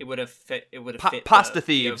 yeah. It would have fit. Pasta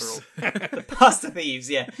thieves. The pasta thieves,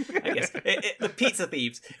 yeah. I guess the pizza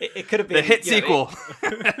thieves. It could have been the hit sequel,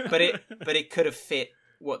 but it could have fit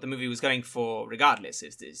what the movie was going for, regardless.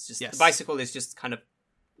 It's just the bicycle is just kind of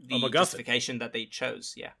the justification that they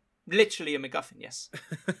chose. Yeah, literally a MacGuffin. Yes.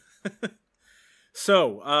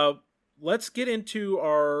 So, let's get into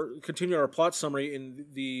continue our plot summary in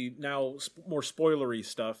the now more spoilery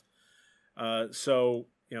stuff. So,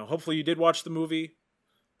 hopefully you did watch the movie.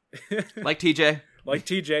 Like TJ. Like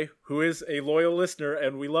TJ, who is a loyal listener,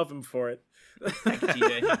 and we love him for it. Thank you,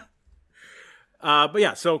 TJ. But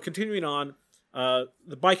yeah, so continuing on,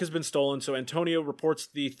 the bike has been stolen, so Antonio reports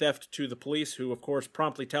the theft to the police, who, of course,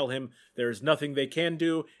 promptly tell him there's nothing they can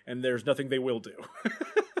do, and there's nothing they will do.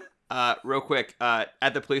 Real quick,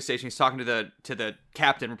 at the police station, he's talking to the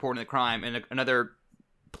captain reporting the crime, and another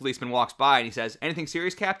policeman walks by and he says, "Anything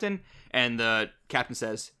serious, Captain?" And the captain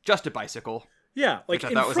says, "Just a bicycle." Yeah, like which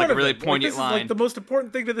I thought was like a really poignant line. This is like the most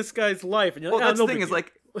important thing to this guy's life. And you're that's the thing is,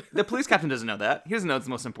 like, the police captain doesn't know that. He doesn't know it's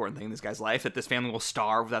the most important thing in this guy's life, that this family will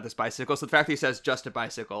starve without this bicycle. So the fact that he says "just a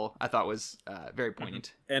bicycle," I thought was very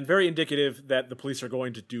poignant and very indicative that the police are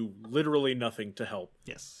going to do literally nothing to help.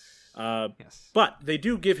 Yes. Yes. But they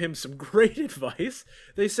do give him some great advice.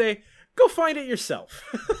 They say, "Go find it yourself."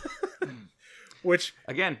 Which,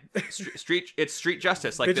 again, it's street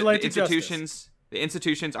justice. Like the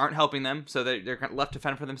institutions aren't helping them, so they're left to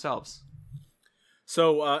fend for themselves.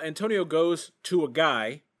 So Antonio goes to a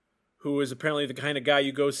guy who is apparently the kind of guy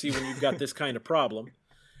you go see when you've got this kind of problem.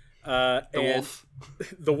 The wolf.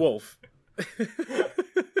 The wolf.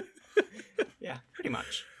 Yeah, pretty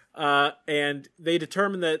much. And they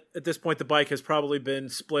determine that at this point the bike has probably been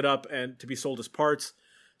split up and to be sold as parts.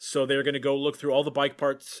 So they're going to go look through all the bike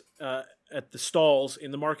parts at the stalls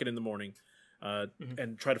in the market in the morning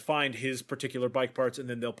and try to find his particular bike parts, and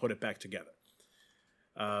then they'll put it back together.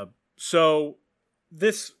 So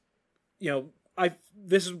this,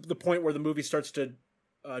 this is the point where the movie starts to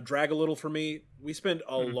drag a little for me. We spend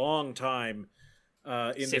a long time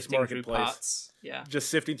in sifting this marketplace. Through parts. Yeah. Just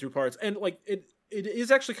sifting through parts. And like it is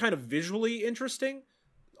actually kind of visually interesting,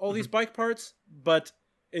 all these bike parts, but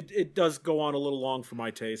it does go on a little long for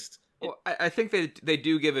my taste. Well, I think they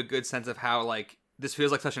do give a good sense of how, like, this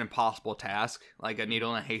feels like such an impossible task, like a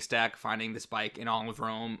needle in a haystack, finding this bike in all of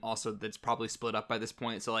Rome. Also, that's probably split up by this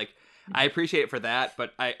point. So, like, I appreciate it for that,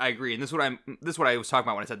 but I agree. And this is what I was talking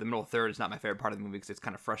about when I said the middle third is not my favorite part of the movie, because it's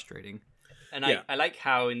kind of frustrating. And I like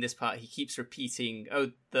how in this part he keeps repeating,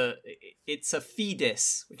 it's a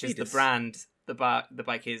Fides, which is the the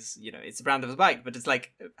bike is, it's a brand of a bike, but it's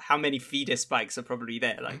like how many fetus bikes are probably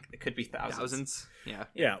there? Like there could be thousands. Yeah.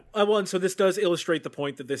 Yeah. Well, and so this does illustrate the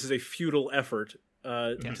point that this is a futile effort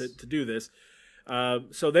to do this.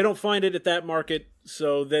 So they don't find it at that market.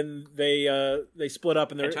 So then they split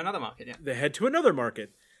up and head to another market. Yeah. they head to another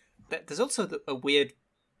market. There's also a weird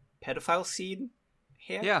pedophile scene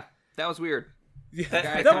here. Yeah, that was weird. Yeah,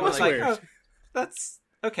 That that was was like, weird. oh, that's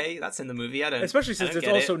okay. That's in the movie. Especially since it's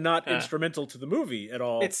get also it. not instrumental to the movie at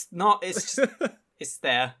all. It's not. It's just, it's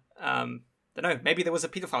there. Don't know. Maybe there was a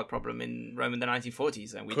pedophile problem in Rome in the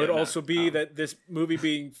 1940s, and we could don't know. also be that this movie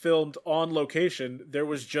being filmed on location, there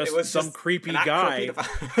was just some just creepy an actual guy.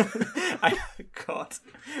 pedophile. God,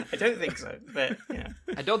 I don't think so. But yeah,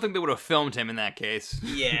 I don't think they would have filmed him in that case.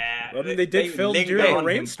 yeah. Well, I mean, they did film lingered during a on him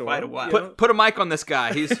rainstorm. quite a while. Put a mic on this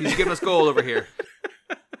guy. He's giving us gold over here.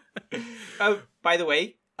 Oh, by the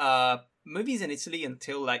way, movies in Italy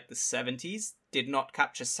until like the 70s did not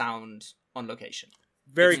capture sound on location.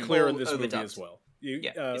 Very It's clear all in this movie overdubbed. as well.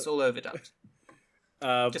 It's all overdubbed.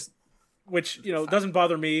 Just Which doesn't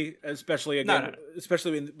bother me, especially No.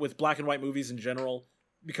 especially with black and white movies in general,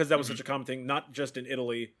 because that was such a common thing, not just in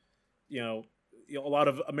Italy. A lot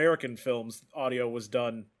of American films, audio was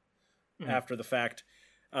done after the fact.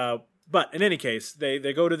 But in any case,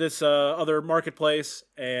 they go to this other marketplace,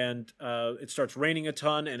 and it starts raining a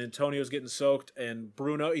ton, and Antonio's getting soaked, and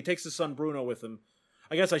he takes his son Bruno with him.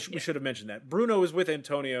 I guess we should have mentioned that. Bruno is with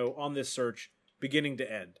Antonio on this search, beginning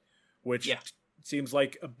to end, which seems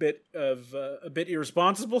like a bit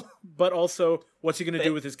irresponsible, but also what's he going to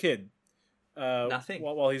do with his kid? Nothing.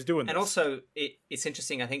 While he's doing this. And also, it's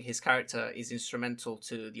interesting. I think his character is instrumental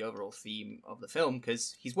to the overall theme of the film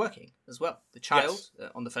because he's working as well. The child,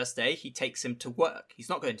 on the first day, he takes him to work. He's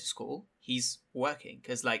not going to school. He's working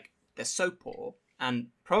because, they're so poor. And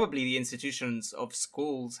probably the institutions of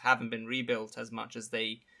schools haven't been rebuilt as much as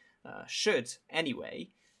they should anyway.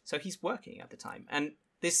 So he's working at the time. And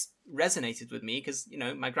this resonated with me because,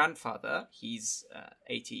 my grandfather, he's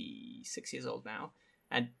 86 years old now.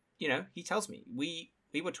 And, he tells me, we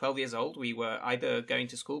were 12 years old. We were either going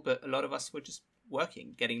to school, but a lot of us were just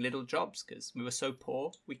working, getting little jobs because we were so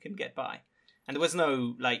poor we couldn't get by. And there was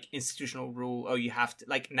no, institutional rule, you have to,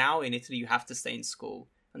 now in Italy, you have to stay in school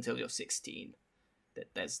until you're 16. That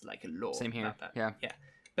there's a law. Same here. About that. Yeah.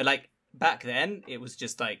 But back then, it was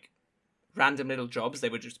just random little jobs. They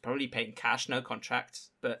were just probably paying cash, no contract,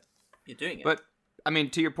 but you're doing it. But I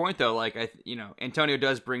mean, to your point though, Antonio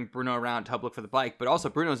does bring Bruno around to help look for the bike, but also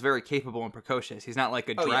Bruno's very capable and precocious. He's not like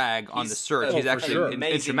a drag on the search. He's actually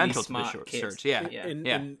instrumental to the search. Yeah. And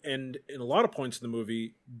in a lot of points in the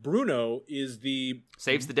movie, Bruno is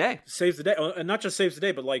saves the day, and not just saves the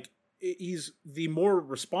day, but he's the more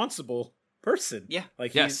responsible person. Yeah. He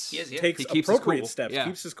takes appropriate steps,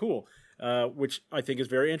 keeps his cool, which I think is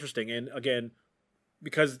very interesting. And again,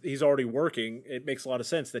 because he's already working, it makes a lot of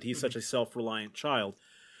sense that he's such a self-reliant child.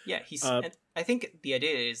 Yeah, and I think the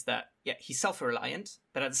idea is that he's self-reliant,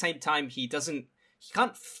 but at the same time he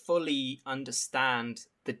can't fully understand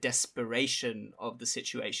the desperation of the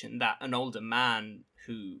situation that an older man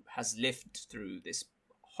who has lived through this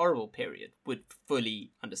horrible period would fully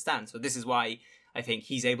understand. So this is why I think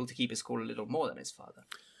he's able to keep his cool a little more than his father.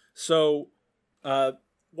 So,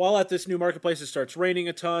 while at this new marketplace, it starts raining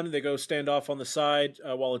a ton. They go stand off on the side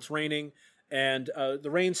while it's raining, and the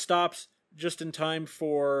rain stops just in time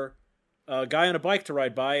for a guy on a bike to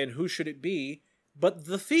ride by. And who should it be but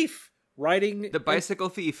the thief riding the bicycle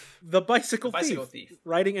thief? The bicycle thief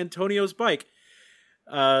riding Antonio's bike.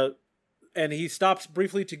 And he stops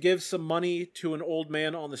briefly to give some money to an old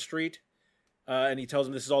man on the street, and he tells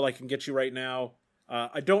him, "This is all I can get you right now."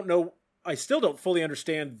 I don't know. I still don't fully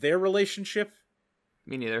understand their relationship.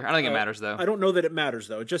 Me neither. I don't think it matters, though. I don't know that it matters,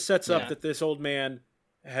 though. It just sets up that this old man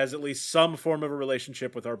has at least some form of a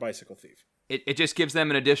relationship with our bicycle thief. It just gives them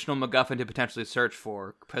an additional MacGuffin to potentially search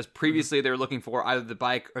for, because previously they were looking for either the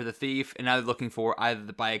bike or the thief, and now they're looking for either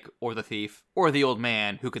the bike or the thief, or the old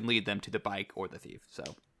man who can lead them to the bike or the thief.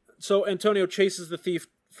 So Antonio chases the thief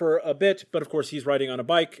for a bit, but of course he's riding on a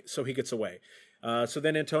bike, so he gets away. So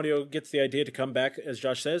then Antonio gets the idea to come back, as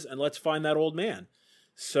Josh says, and let's find that old man.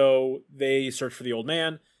 So they search for the old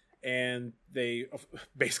man, and they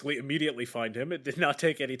basically immediately find him. It did not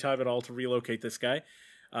take any time at all to relocate this guy.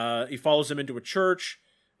 He follows him into a church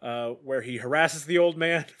where he harasses the old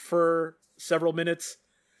man for several minutes,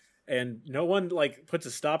 and no one puts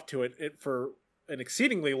a stop to it for an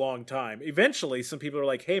exceedingly long time. Eventually, some people are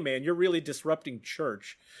like, "Hey, man, you're really disrupting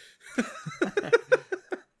church."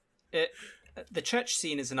 The church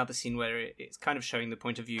scene is another scene where it's kind of showing the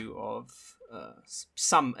point of view of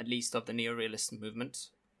some, at least, of the neorealist movement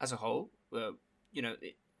as a whole.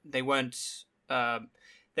 they weren't.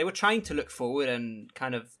 They were trying to look forward and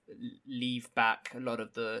kind of leave back a lot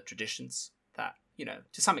of the traditions that,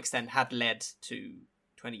 to some extent had led to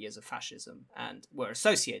 20 years of fascism and were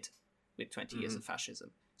associated with 20 years of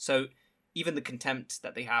fascism. So even the contempt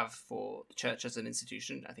that they have for the church as an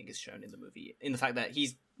institution, I think, is shown in the movie, in the fact that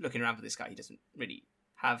he's looking around for this guy. He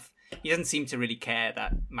doesn't seem to really care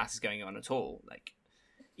that mass is going on at all. Like,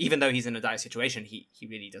 even though he's in a dire situation, he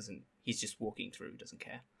really doesn't. He's just walking through, doesn't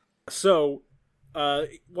care. So,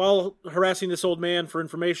 while harassing this old man for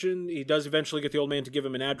information, he does eventually get the old man to give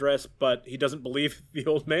him an address, but he doesn't believe the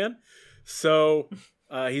old man. So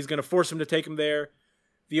he's going to force him to take him there.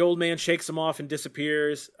 The old man shakes him off and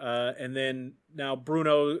disappears. And then now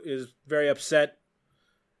Bruno is very upset,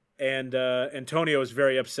 and Antonio is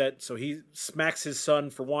very upset. So he smacks his son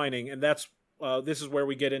for whining, and this is where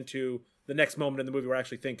we get into the next moment in the movie where I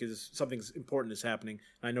actually think is something important is happening.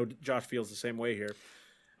 I know Josh feels the same way here.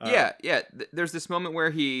 Yeah. There's this moment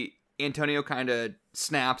where Antonio kind of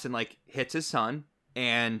snaps and like hits his son,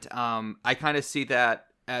 and I kind of see that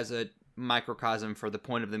as a microcosm for the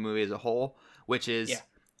point of the movie as a whole, which is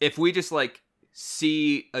if we just like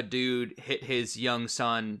see a dude hit his young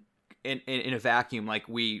son in a vacuum, like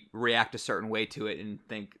we react a certain way to it and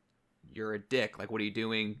think you're a dick. Like, what are you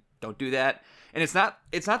doing? Don't do that. And it's not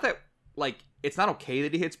that like it's not okay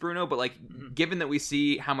that he hits Bruno, but like given that we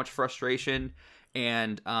see how much frustration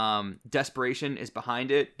and desperation is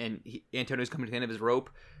behind it, and Antonio's coming to the end of his rope,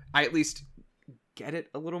 I at least get it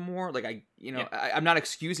a little more. Like I'm not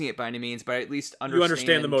excusing it by any means, but I at least understand. You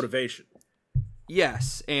understand the motivation.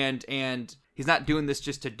 Yes, and he's not doing this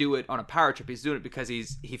just to do it on a power trip. He's doing it because he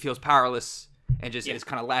feels powerless and just is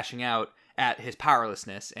kind of lashing out at his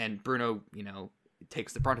powerlessness. And Bruno,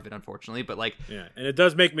 takes the brunt of it, unfortunately. But like, and it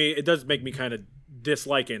does make me kind of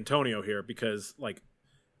dislike Antonio here, because like,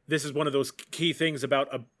 this is one of those key things about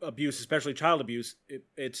abuse, especially child abuse.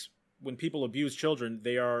 It's when people abuse children,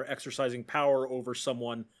 they are exercising power over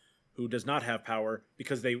someone who does not have power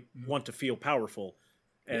because they want to feel powerful.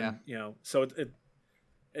 And, so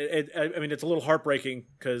I mean, it's a little heartbreaking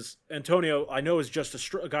because Antonio, I know, is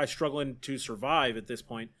just a guy struggling to survive at this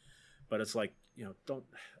point, but it's like, I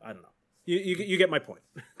don't know. You get my point.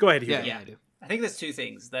 Go ahead, Hugh. Yeah, I do. I think there's two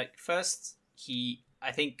things. Like, first,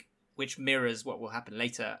 which mirrors what will happen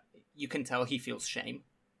later, you can tell he feels shame.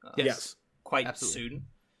 Yes. Quite Absolutely.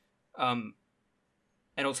 soon.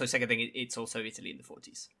 And also, second thing, it's also Italy in the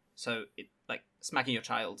 40s. So, smacking your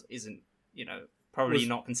child isn't, probably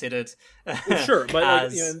not considered. Well, sure, but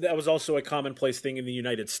that was also a commonplace thing in the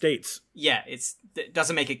United States. Yeah, it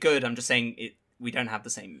doesn't make it good. I'm just saying we don't have the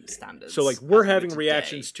same standards. So, like, we're having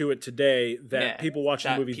reactions to it today that people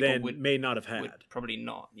watching the movie then may not have had. Probably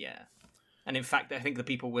not, yeah. And in fact, I think the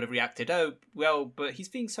people would have reacted, oh, well, but he's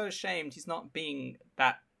being so ashamed. He's not being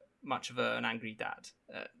that much of an angry dad.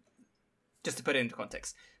 Just to put it into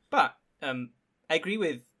context. But I agree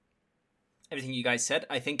with everything you guys said.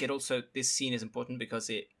 I think this scene is important because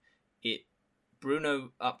Bruno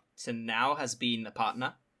up to now has been a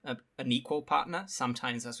partner, an equal partner.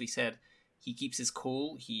 Sometimes, as we said, he keeps his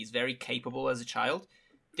cool. He's very capable as a child.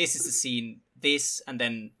 This is the scene, and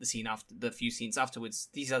then the few scenes afterwards,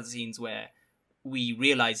 these are the scenes where we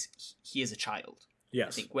realize he is a child. Yes.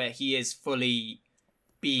 I think where he is fully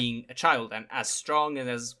being a child, and as strong and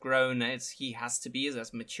as grown as he has to be,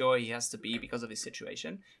 as mature he has to be because of his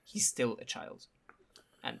situation, he's still a child.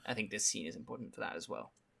 And I think this scene is important for that as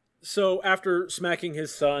well. So after smacking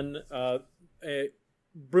his son,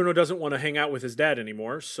 Bruno doesn't want to hang out with his dad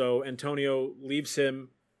anymore, so Antonio leaves him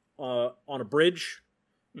on a bridge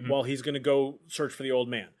while he's going to go search for the old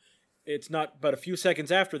man. It's not but a few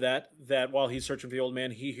seconds after that while he's searching for the old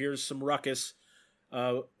man, he hears some ruckus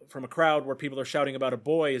from a crowd where people are shouting about a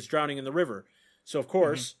boy is drowning in the river. So, of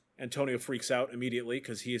course, Antonio freaks out immediately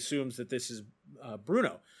because he assumes that this is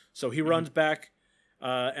Bruno. So he runs back,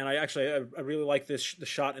 and I really like the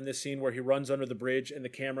shot in this scene where he runs under the bridge and the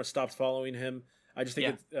camera stops following him. I just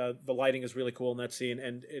think the lighting is really cool in that scene,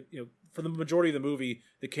 and for the majority of the movie,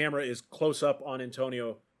 the camera is close up on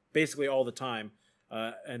Antonio basically all the time,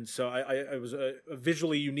 and so it was a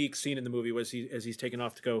visually unique scene in the movie as he's taken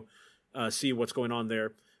off to go see what's going on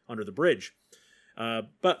there under the bridge.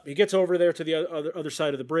 But he gets over there to the other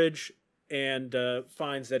side of the bridge and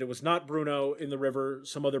finds that it was not Bruno in the river.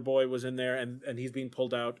 Some other boy was in there, and he's being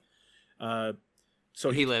pulled out.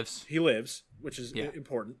 So he lives. He lives, which is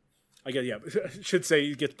important. I guess, I should say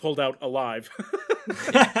he gets pulled out alive.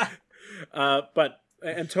 But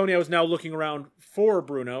Antonio is now looking around for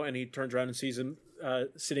Bruno, and he turns around and sees him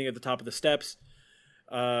sitting at the top of the steps.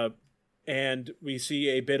 And we see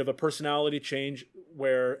a bit of a personality change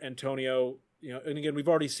where Antonio, and again, we've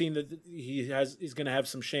already seen that he's going to have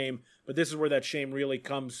some shame, but this is where that shame really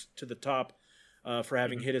comes to the top for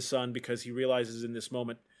having hit his son, because he realizes in this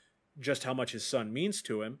moment just how much his son means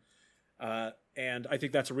to him. And I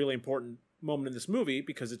think that's a really important moment in this movie,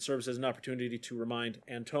 because it serves as an opportunity to remind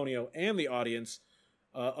Antonio and the audience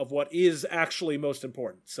of what is actually most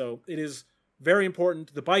important. So it is very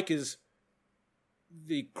important. The bike is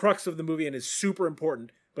the crux of the movie and is super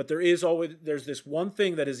important, but there's this one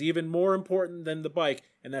thing that is even more important than the bike,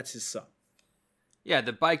 and that's his son. Yeah,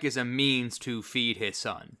 the bike is a means to feed his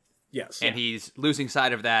son. Yes. And he's losing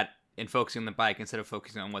sight of that and focusing on the bike instead of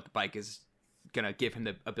focusing on what the bike is going to give him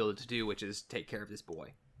the ability to do, which is take care of this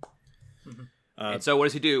boy. Mm-hmm. And so what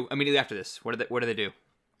does he do immediately after this? What do they do?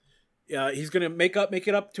 He's going to make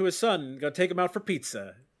it up to his son, going to take him out for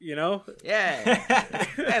pizza, Yeah.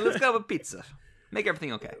 Hey, let's go have a pizza. Make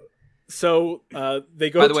everything okay. So they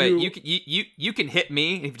go. By the way, you can hit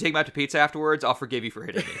me, and if you take me out to pizza afterwards, I'll forgive you for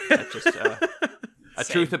hitting me. That's just a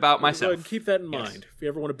truth about myself. Go ahead and keep that in mind. If you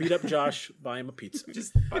ever want to beat up Josh, buy him a pizza.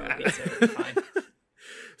 Just buy him a pizza. Fine.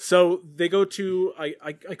 So they go to.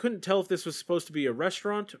 I couldn't tell if this was supposed to be a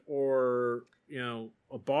restaurant or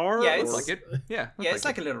a bar. Yeah, it's like it. Yeah, it's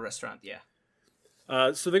like a little restaurant. Yeah.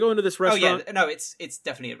 So they go into this restaurant. Oh yeah, no, it's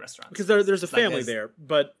definitely a restaurant because there's a family there,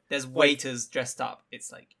 but there's waiters dressed up.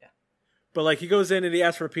 It's like But like he goes in and he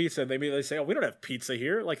asks for pizza, and they immediately say, "Oh, we don't have pizza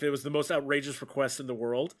here." Like it was the most outrageous request in the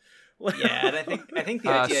world. Yeah, and I think the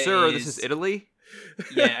idea sir, is, this is Italy.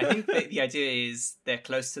 Yeah, I think the idea is they're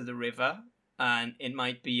close to the river, and it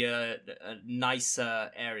might be a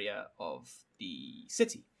nicer area of the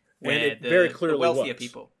city where very clearly the wealthier was.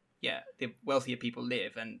 people. Yeah, the wealthier people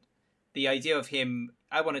live, and the idea of him,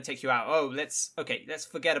 I want to take you out. Oh, let's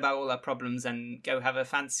forget about all our problems and go have a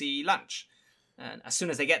fancy lunch. And as soon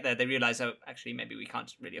as they get there, they realize, oh, actually, maybe we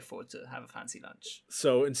can't really afford to have a fancy lunch.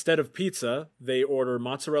 So instead of pizza, they order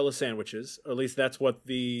mozzarella sandwiches. Or at least that's what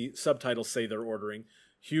the subtitles say they're ordering.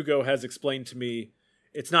 Hugo has explained to me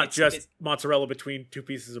it's not just mozzarella between two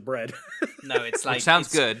pieces of bread. No, it's like... Which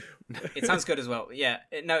sounds good. It sounds good as well. Yeah.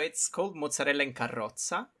 No, it's called mozzarella in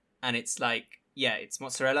carrozza. And it's like, it's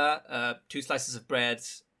mozzarella, 2 slices of bread,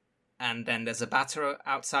 and then there's a batter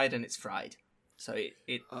outside and it's fried. So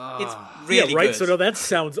it's really right. good. So no, that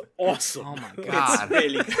sounds awesome. Oh my god, it's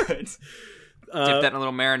really good. Dip that in a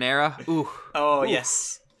little marinara. Ooh. Oh Ooh.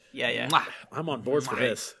 Yes. Yeah. Mwah. I'm on board for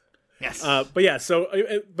this. Yes. But yeah. So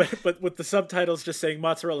but with the subtitles just saying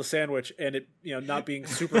mozzarella sandwich and it not being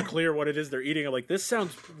super clear what it is they're eating, I'm like, this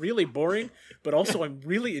sounds really boring, but also I'm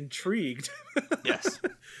really intrigued. Yes.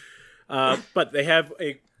 But they have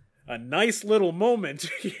a nice little moment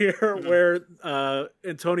here where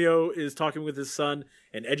Antonio is talking with his son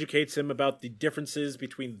and educates him about the differences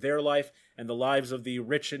between their life and the lives of the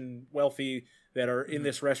rich and wealthy that are in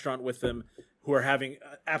this restaurant with them, who are having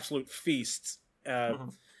absolute feasts.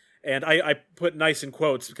 And I put nice in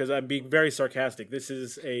quotes because I'm being very sarcastic. This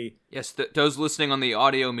is a... Yes, those listening on the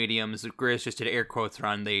audio mediums, Grizz just did air quotes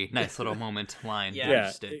around the nice little moment line.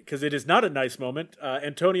 Yeah, because it is not a nice moment.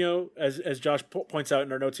 Antonio, as Josh points out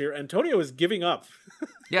in our notes here, Antonio is giving up.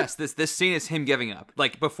 Yes, this scene is him giving up.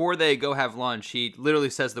 Like, before they go have lunch, he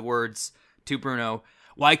literally says the words to Bruno,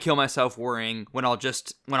 "Why kill myself worrying when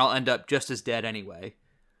I'll end up just as dead anyway?"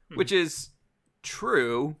 Which is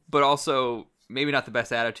true, but also... maybe not the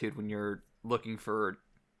best attitude when you're looking for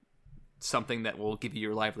something that will give you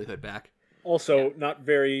your livelihood back. Also, not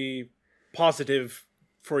very positive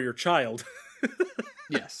for your child.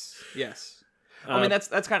 Yes. I mean, that's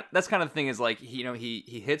kind of the thing is like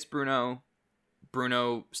he hits Bruno.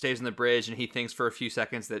 Bruno stays on the bridge, and he thinks for a few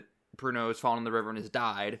seconds that Bruno has fallen in the river and has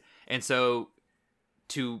died. And so,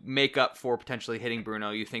 to make up for potentially hitting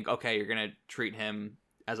Bruno, you think, okay, you're gonna treat him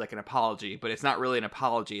as like an apology, but it's not really an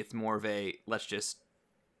apology. It's more of a let's just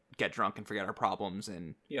get drunk and forget our problems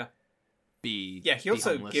and be he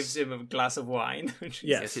also homeless. gives him a glass of wine.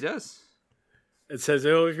 Yes, he does. It says,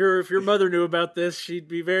 "Oh, if your mother knew about this, she'd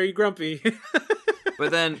be very grumpy."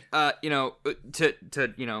 But then, to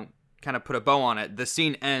kind of put a bow on it, the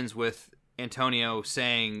scene ends with Antonio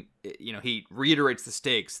saying, he reiterates the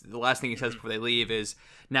stakes. The last thing he says before they leave is,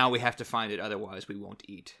 "Now we have to find it, otherwise we won't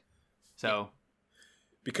eat." So.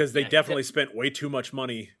 Because they definitely spent way too much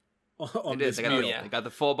money on this meal. They got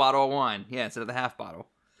the full bottle of wine, instead of the half bottle.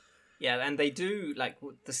 Yeah, and they do, like,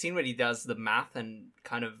 the scene where he does the math and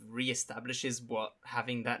kind of reestablishes what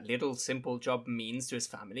having that little simple job means to his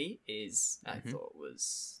family is, I thought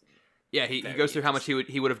was... Yeah, he goes through how much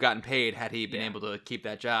he would have gotten paid had he been able to keep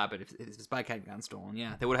that job, but if his bike hadn't gotten stolen,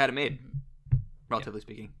 they would have had it made, relatively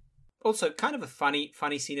speaking. Also, kind of a funny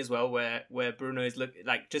scene as well, where Bruno is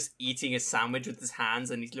just eating a sandwich with his hands,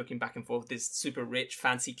 and he's looking back and forth with this super rich,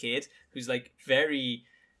 fancy kid who's like very,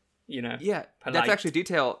 Yeah, polite. that's actually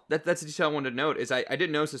detail. That's a detail I wanted to note. Is I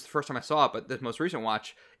didn't notice this the first time I saw it, but the most recent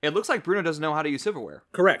watch, it looks like Bruno doesn't know how to use silverware.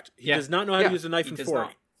 Correct. He does not know how to Yeah, use a knife and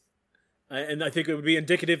fork. And I think it would be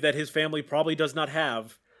indicative that his family probably does not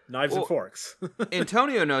have knives and forks.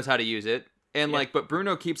 Antonio knows how to use it, and but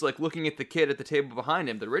Bruno keeps like looking at the kid at the table behind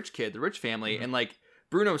him, the rich kid, the rich family, and like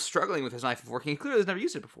Bruno's struggling with his knife and fork, and he clearly has never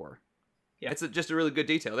used it before. Yeah, it's just a really good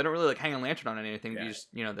detail. They don't really like hang a lantern on anything. Yeah. You just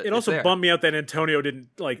that it also bummed me out that Antonio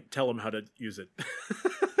didn't like tell him how to use it.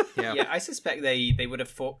 Yeah, I suspect they would have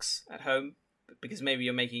forks at home because maybe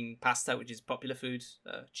you're making pasta, which is popular food,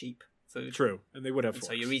 cheap food. True, and they would have. And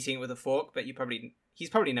so you're eating it with a fork, but he's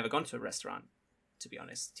probably never gone to a restaurant, to be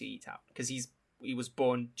honest, to eat out because he was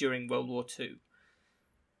born during World War II.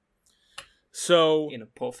 So in a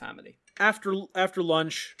poor family. After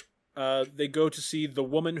lunch, they go to see The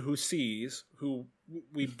Woman Who Sees, who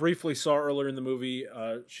we briefly saw earlier in the movie.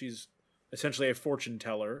 She's essentially a fortune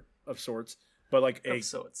teller of sorts, but like a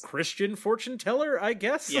Christian fortune teller, I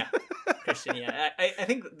guess. Yeah, Christian. Yeah, I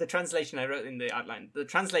think the translation I wrote in the outline, the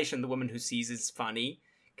translation "The Woman Who Sees" is funny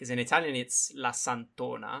because in Italian it's La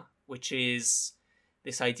Santona, which is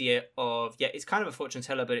this idea of it's kind of a fortune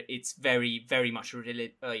teller, but it's very, very much a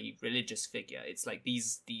religious figure. It's like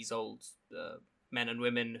these old men and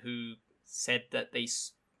women who said that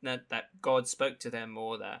that God spoke to them,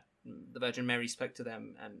 or that the Virgin Mary spoke to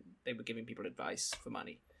them, and they were giving people advice for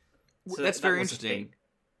money. So that's very interesting.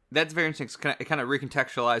 That's very interesting. It kind of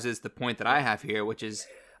recontextualizes the point that I have here, which is,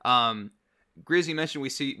 Grizz, you mentioned we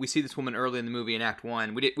see this woman early in the movie in Act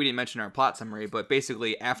 1. We didn't mention our plot summary, but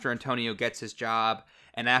basically after Antonio gets his job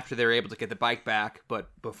and after they're able to get the bike back, but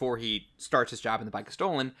before he starts his job and the bike is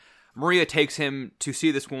stolen, Maria takes him to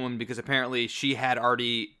see this woman because apparently she had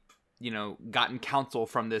already, gotten counsel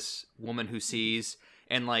from this woman who sees,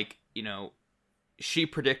 and she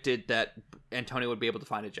predicted that Antonio would be able to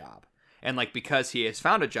find a job. And because he has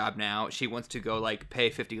found a job now, she wants to go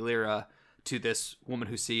pay 50 lira to this woman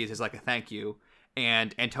who sees as a thank you.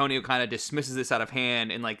 And Antonio kind of dismisses this out of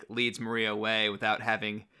hand and leads Maria away without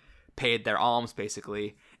having paid their alms,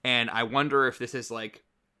 basically. And I wonder if this is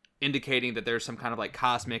indicating that there's some kind of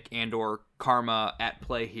cosmic and or karma at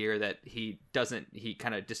play here, that he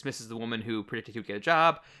kind of dismisses the woman who predicted he would get a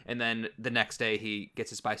job, and then the next day he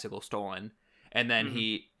gets his bicycle stolen. And then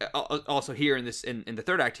he also here in the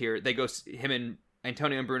third act here, him and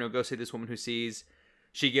Antonio and Bruno go see this woman who sees.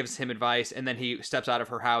 She gives him advice, and then he steps out of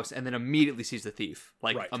her house and then immediately sees the thief,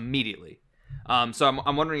 immediately. So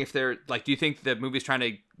I'm wondering if do you think the movie's trying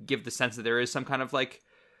to give the sense that there is some kind of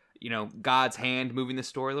God's hand moving the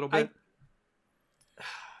story a little bit?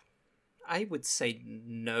 I would say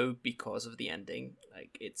no because of the ending.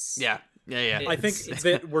 It's yeah. I think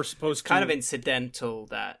that we're supposed to kind of incidental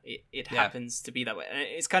that it happens to be that way. And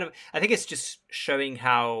it's kind of, I think it's just showing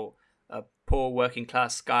how a poor working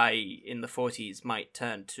class guy in the 40s might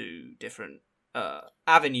turn to different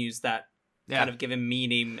avenues that kind of give him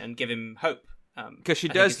meaning and give him hope. Because she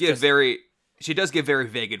does give very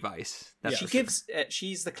vague advice.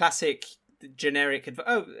 She's the classic generic advice.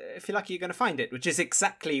 Oh, if you're lucky, you're going to find it, which is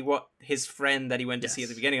exactly what his friend that he went to see at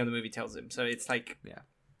the beginning of the movie tells him. So it's thank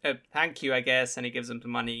you, I guess, and he gives him the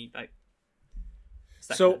money.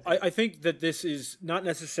 So I think that this is not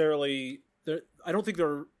necessarily. I don't think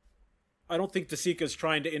Desika's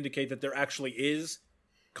trying to indicate that there actually is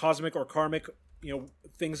cosmic or karmic,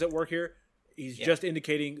 things at work here. He's just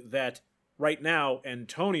indicating that right now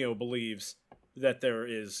Antonio believes that there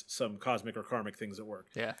is some cosmic or karmic things at work.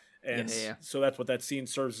 Yeah. And so that's what that scene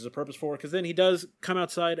serves as a purpose for, because then he does come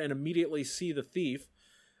outside and immediately see the thief.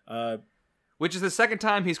 Which is the second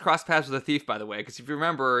time he's crossed paths with a thief, by the way. Because if you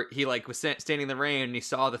remember, he was standing in the rain and he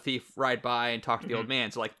saw the thief ride by and talk to the old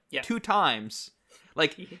man. So 2 times.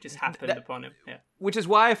 He just happened upon him. Yeah. Which is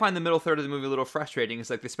why I find the middle third of the movie a little frustrating. It's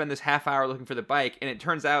they spend this half hour looking for the bike, and it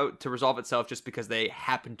turns out to resolve itself just because they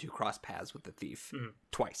happen to cross paths with the thief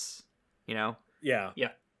twice. Yeah. Yeah.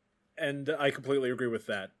 And I completely agree with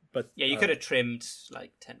that. But you could have trimmed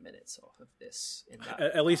 10 minutes off of this.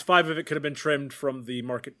 At least 5 of it could have been trimmed from the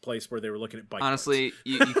marketplace where they were looking at bike. Honestly,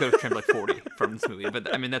 you could have trimmed 40 from this movie,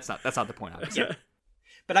 but I mean that's not the point, obviously. Yeah.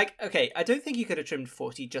 But I don't think you could have trimmed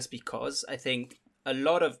 40 just because I think a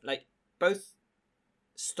lot of both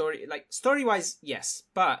story-wise, yes,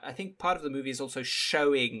 but I think part of the movie is also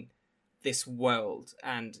showing this world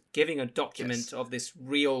and giving a document of this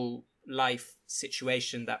real life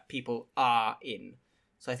situation that people are in.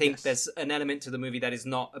 So I think there's an element to the movie that is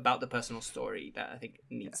not about the personal story that I think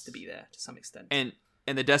needs to be there to some extent. And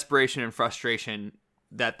and the desperation and frustration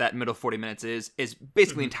that middle 40 minutes is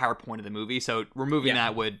basically the entire point of the movie. So removing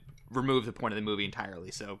that would remove the point of the movie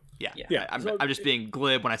entirely. So I'm just being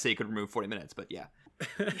glib when I say you could remove 40 minutes, but yeah.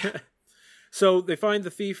 So they find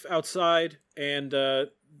the thief outside, and they're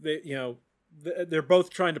both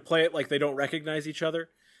trying to play it like they don't recognize each other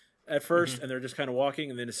at first, and they're just kind of walking.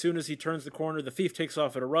 And then as soon as he turns the corner, the thief takes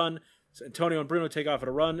off at a run. So Antonio and Bruno take off at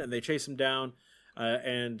a run, and they chase him down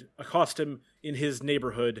and accost him in his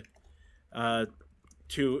neighborhood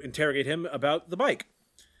to interrogate him about the bike.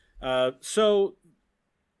 So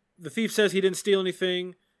the thief says he didn't steal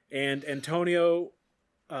anything, and Antonio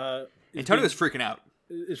is freaking out.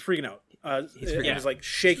 Is freaking out. He's freaking out. Is like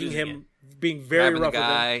shaking him, being very rough the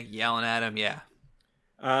guy, with him. yelling at him. Yeah.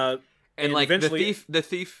 And like eventually, the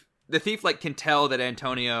thief like can tell that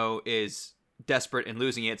Antonio is desperate and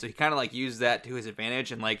losing it, so he kind of like uses that to his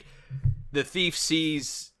advantage. And like the thief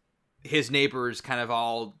sees his neighbors kind of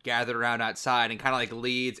all gathered around outside and kind of like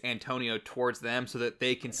leads Antonio towards them so that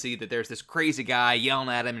they can see that there's this crazy guy yelling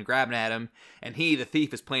at him and grabbing at him, and the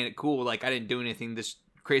thief is playing it cool, like, I didn't do anything, this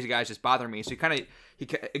crazy guy's just bothering me. So he kind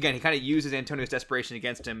of uses Antonio's desperation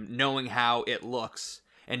against him, knowing how it looks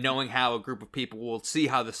and knowing how a group of people will see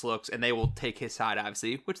how this looks, and they will take his side,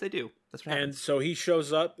 obviously, which they do. That's what happens. And so he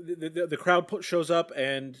shows up, the crowd shows up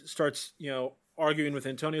and starts, arguing with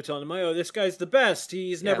Antonio, telling him, "Oh, this guy's the best.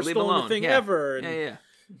 He's never stolen a thing ever.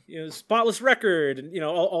 And, spotless record, and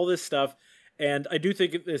all this stuff." And I do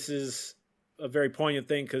think this is a very poignant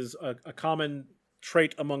thing, because a common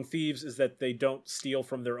trait among thieves is that they don't steal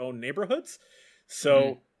from their own neighborhoods.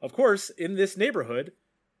 So, of course, in this neighborhood,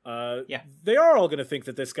 they are all going to think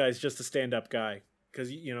that this guy's just a stand-up guy, because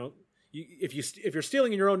if you're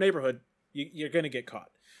stealing in your own neighborhood, you're going to get caught.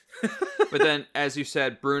 But then, as you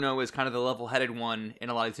said, Bruno is kind of the level-headed one in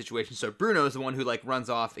a lot of these situations. So Bruno is the one who like runs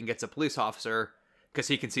off and gets a police officer because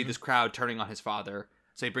he can see this crowd turning on his father.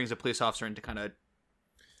 So he brings a police officer in to kind of,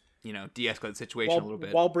 de-escalate the situation a little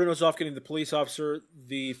bit. While Bruno's off getting the police officer,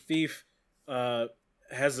 the thief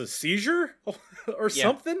has a seizure or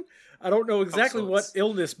something. I don't know exactly what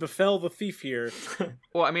illness befell the thief here.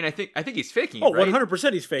 Well, I mean, I think he's faking. Oh, right?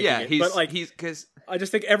 100% he's faking. Yeah, it. But because I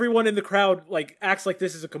just think everyone in the crowd acts like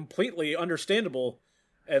this is a completely understandable,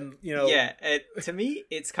 and to me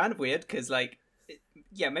it's kind of weird because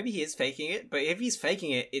maybe he is faking it, but if he's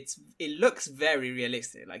faking it, it looks very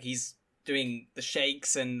realistic. Like he's doing the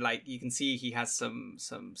shakes, and like you can see he has some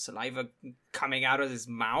saliva coming out of his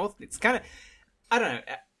mouth. It's kind of, I don't know.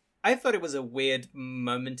 I thought it was a weird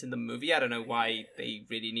moment in the movie. I don't know why they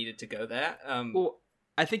really needed to go there. Well,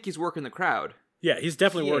 I think he's working the crowd. Yeah, he's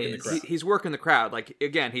definitely working the crowd. He's working the crowd. Like,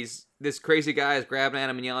 again, this crazy guy is grabbing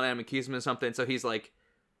at him and yelling at him, accusing him of something. So he's like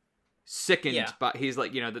sickened, but he's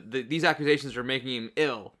like, these accusations are making him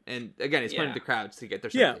ill. And again, he's playing to the crowds to get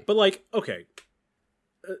their sympathy. Yeah, but okay,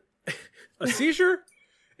 a seizure.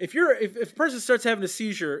 If a person starts having a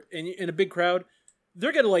seizure in a big crowd,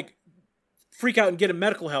 they're gonna freak out and get him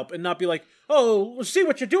medical help, and not be like, "Oh, see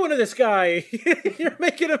what you're doing to this guy! You're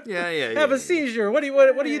making him have a seizure. What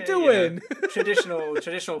are you doing?" Traditional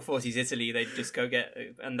 40s Italy, they just go get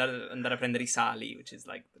andare a prendere I sali, which is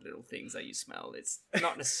like the little things that you smell. It's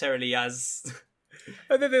not necessarily as.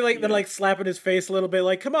 And then they're slapping his face a little bit,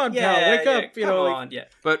 like, "Come on, pal, wake up!" Come on.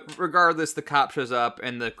 But regardless, the cop shows up,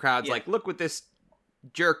 and the crowd's like, "Look what this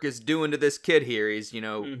jerk is doing to this kid here. He's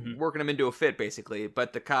working him into a fit, basically."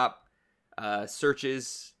 But the cop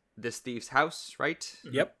searches this thief's house, right?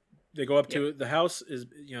 Yep. They go up to the house. Is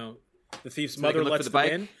the thief's mother lets them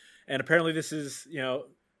in, and apparently this is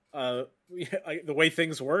the way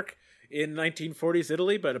things work in 1940s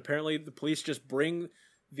Italy. But apparently the police just bring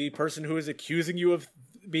the person who is accusing you of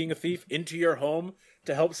being a thief into your home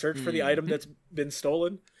to help search for the item that's been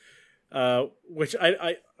stolen. Which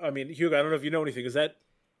I mean, Hugo, I don't know if you know anything. Is that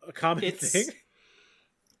a common thing?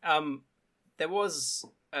 There was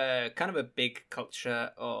kind of a big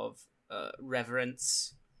culture of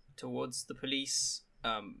reverence towards the police,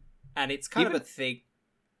 and it's kind of a thing.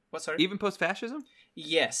 What? Sorry. Even post-fascism?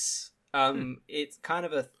 Yes. It's kind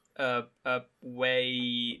of a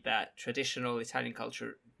way that traditional Italian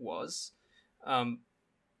culture was, and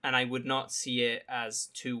I would not see it as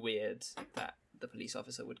too weird that the police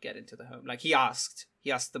officer would get into the home. Like he asked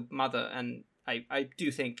the mother, and I do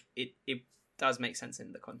think it does make sense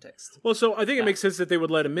in the context. Well, so I think it makes sense that they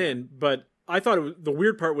would let him in, but I thought the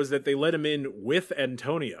weird part was that they let him in with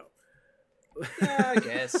Antonio. Yeah, I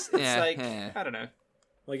guess. It's I don't know.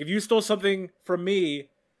 Like, if you stole something from me,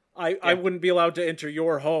 I wouldn't be allowed to enter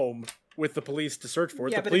your home with the police to search for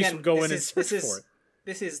it. The police would go in and search for it.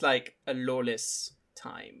 This is like a lawless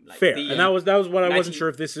time. Like fair. And that was what I wasn't sure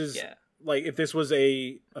if this is like if this was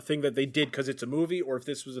a thing that they did because it's a movie, or if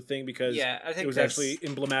this was a thing because I think it was actually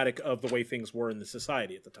emblematic of the way things were in the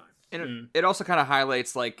society at the time. And it also kind of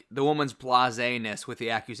highlights like the woman's blasé-ness with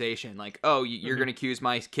the accusation. Like, oh, you're going to accuse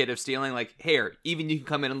my kid of stealing? Like, here, even you can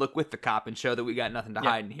come in and look with the cop and show that we got nothing to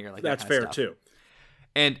hide in here. Like that's that kind fair of stuff. too.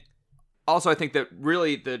 And also, I think that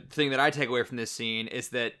really the thing that I take away from this scene is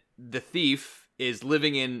that the thief is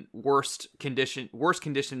living in worse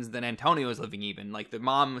conditions than Antonio is living even. Like, the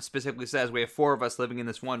mom specifically says, we have 4 of us living in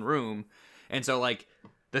this one room. And so, like,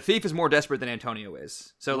 the thief is more desperate than Antonio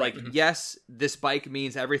is. So, like, yes, this bike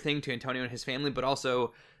means everything to Antonio and his family, but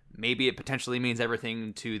also maybe it potentially means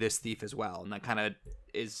everything to this thief as well. And that kind of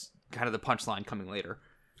is kind of the punchline coming later.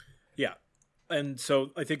 Yeah. And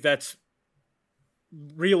so I think that's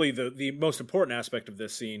really the most important aspect of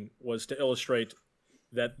this scene, was to illustrate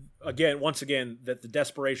that, once again, that the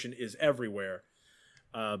desperation is everywhere.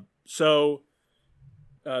 So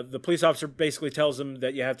the police officer basically tells him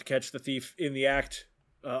that you have to catch the thief in the act,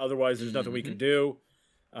 otherwise there's nothing we can do.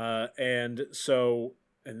 And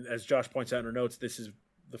as Josh points out in her notes, this is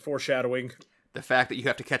the foreshadowing. The fact that you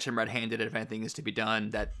have to catch him red-handed if anything is to be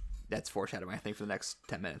done, that's foreshadowing, I think, for the next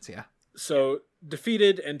 10 minutes, yeah. So,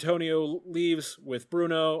 defeated, Antonio leaves with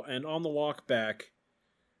Bruno, and on the walk back,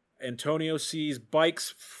 Antonio sees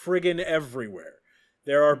bikes friggin' everywhere.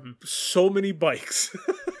 There are so many bikes.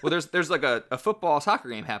 Well, there's like a football soccer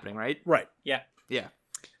game happening, right? Right. Yeah. Yeah.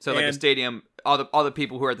 So like a stadium, all the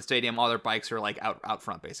people who are at the stadium, all their bikes are like out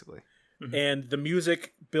front, basically. And the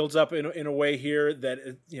music builds up in a way here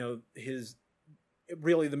that,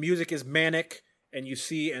 the music is manic, and you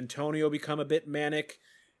see Antonio become a bit manic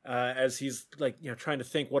as he's like, trying to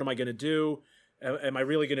think, what am I going to do? Am I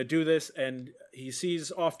really going to do this? And he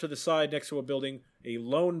sees off to the side next to a building a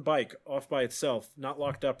lone bike off by itself, not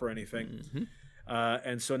locked up or anything.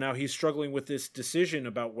 And so now he's struggling with this decision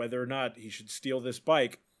about whether or not he should steal this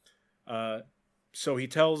bike. So he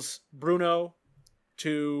tells Bruno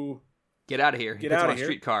to get out of here. Get out of here.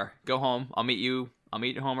 Streetcar. Go home. I'll meet you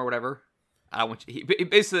home or whatever. I want you.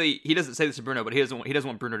 He doesn't say this to Bruno, but he doesn't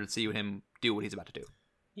want Bruno to see him do what he's about to do.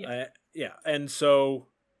 Yeah. And so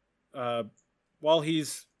while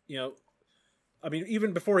he's,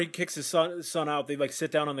 even before he kicks his son out, they like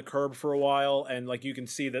sit down on the curb for a while, and like you can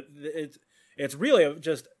see that it's really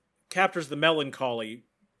just captures the melancholy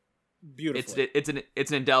beautifully. It's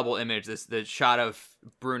an indelible image. The shot of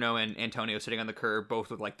Bruno and Antonio sitting on the curb, both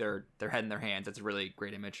with like their head in their hands. It's a really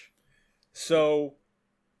great image. So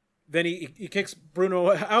then he kicks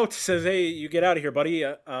Bruno out, says, "Hey, you get out of here, buddy.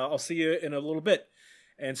 I'll see you in a little bit."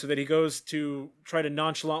 And so then he goes to try to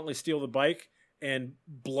nonchalantly steal the bike and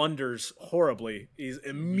blunders horribly. He's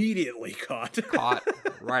immediately caught. Caught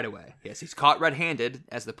right away. Yes, he's caught red-handed,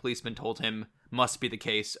 as the policeman told him must be the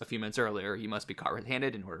case a few minutes earlier. He must be caught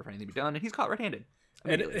red-handed in order for anything to be done, and he's caught red-handed.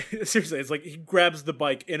 And seriously, it's like he grabs the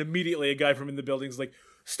bike, and immediately a guy from in the building is like,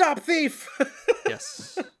 "Stop, thief!"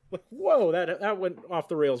 Yes. Like, whoa, that went off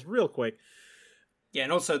the rails real quick. Yeah,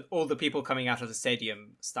 and also all the people coming out of the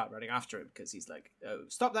stadium start running after him because he's like, "Oh,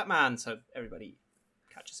 stop that man!" So everybody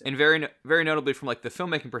catches him. And very, very notably, from like the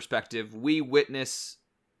filmmaking perspective, we witness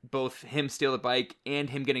both him steal the bike and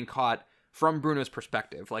him getting caught from Bruno's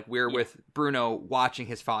perspective. Like we're with Bruno watching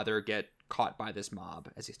his father get caught by this mob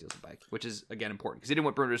as he steals the bike, which is again important because he didn't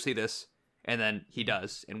want Bruno to see this, and then he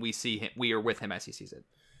does, and we see him. We are with him as he sees it.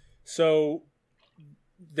 So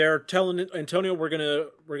they're telling Antonio, we're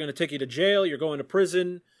gonna take you to jail. You're going to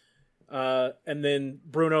prison. And then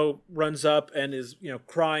Bruno runs up and is,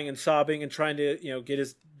 crying and sobbing and trying to, get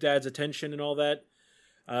his dad's attention and all that.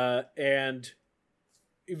 And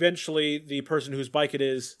eventually the person whose bike it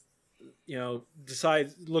is,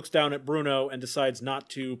 looks down at Bruno and decides not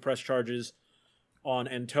to press charges on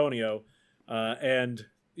Antonio. And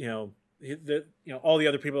all the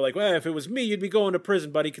other people are like, well, if it was me, you'd be going to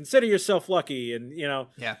prison, buddy. Consider yourself lucky. And,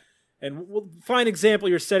 yeah. And fine example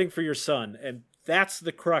you're setting for your son. And that's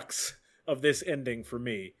the crux of this ending for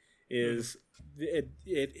me, is it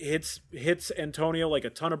hits Antonio like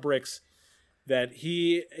a ton of bricks that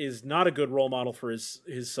he is not a good role model for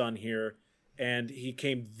his son here, and he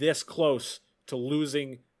came this close to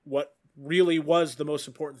losing what really was the most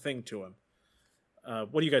important thing to him.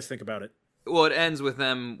 What do you guys think about it? Well, it ends with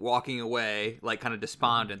them walking away, like kind of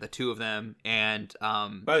despondent, the two of them, and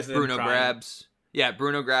both of them Bruno crying.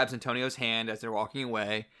 Bruno grabs Antonio's hand as they're walking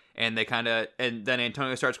away. And and then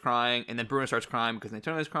Antonio starts crying, and then Bruno starts crying because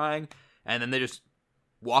Antonio's crying, and then they just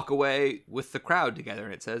walk away with the crowd together,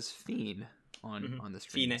 and it says "Fiend" on the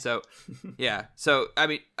screen. Fine. So, yeah. So, I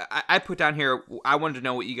mean, I put down here, I wanted to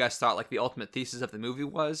know what you guys thought, like, the ultimate thesis of the movie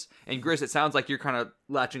was. And Grizz, it sounds like you're kind of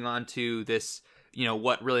latching on to this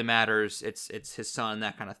what really matters. It's his son,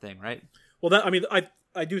 that kind of thing, right? Well,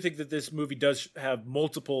 I do think that this movie does have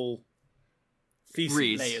multiple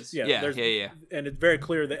theses. Layers. Yeah. And it's very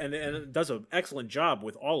clear that, and it does an excellent job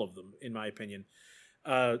with all of them, in my opinion.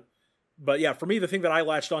 But yeah, for me, the thing that I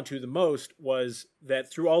latched onto the most was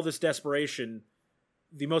that through all this desperation,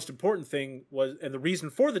 the most important thing was, and the reason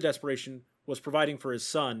for the desperation was providing for his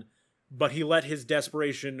son, but he let his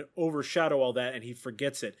desperation overshadow all that, and he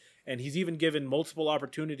forgets it. And he's even given multiple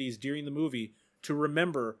opportunities during the movie to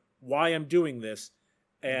remember why I'm doing this,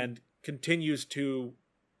 and continues to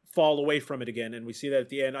fall away from it again. And we see that at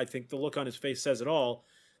the end. I think the look on his face says it all,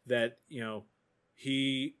 that,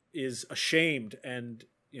 he is ashamed and,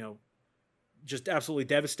 just absolutely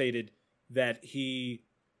devastated that he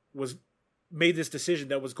made this decision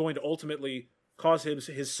that was going to ultimately cause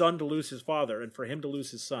his son to lose his father, and for him to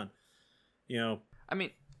lose his son. I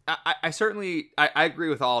mean, I certainly I agree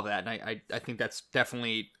with all of that, and I think that's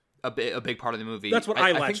definitely a big part of the movie. That's what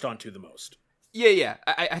I latched onto the most. Yeah.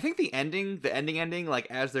 I think the ending, like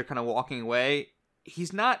as they're kind of walking away,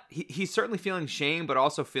 he's certainly feeling shame, but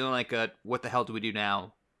also feeling like a what the hell do we do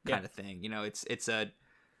now kind of thing. It's a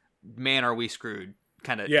man, are we screwed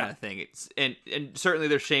kind of thing. It's and certainly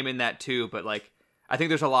there's shame in that too, but like I think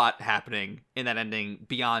there's a lot happening in that ending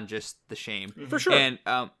beyond just the shame. For sure. And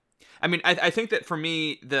I mean, I think that for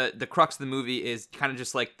me, the crux of the movie is kind of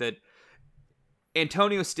just like the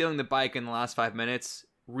Antonio stealing the bike in the last 5 minutes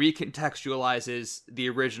recontextualizes the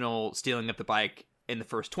original stealing of the bike in the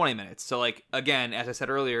first 20 minutes. So like, again, as I said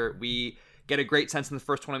earlier, we get a great sense in the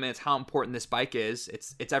first 20 minutes how important this bike is.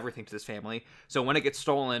 It's everything to this family. So when it gets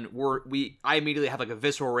stolen, I immediately have like a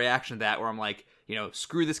visceral reaction to that, where I'm like,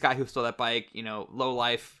 screw this guy who stole that bike, low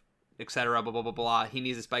life, etc. Blah blah blah blah. He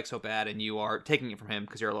needs this bike so bad, and you are taking it from him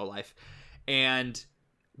because you're a low life.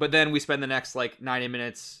 But then we spend the next like 90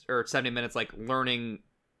 minutes or 70 minutes like learning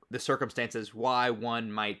the circumstances why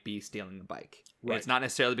one might be stealing the bike. Right. It's not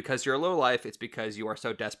necessarily because you're a low life. It's because you are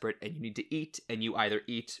so desperate and you need to eat, and you either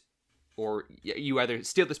eat, or you either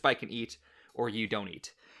steal this bike and eat, or you don't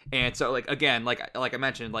eat. And so, like, again, like I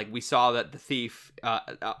mentioned, like we saw that the thief,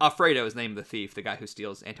 Alfredo is named the thief, the guy who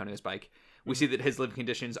steals Antonio's bike. We see that his living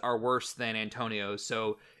conditions are worse than Antonio's.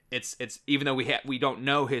 So it's even though we don't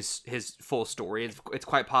know his full story, it's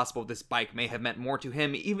quite possible this bike may have meant more to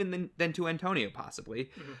him even than to Antonio, possibly.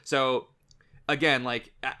 Mm-hmm. So again,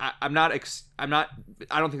 like I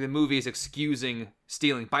don't think the movie is excusing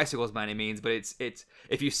stealing bicycles by any means, but it's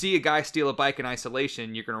if you see a guy steal a bike in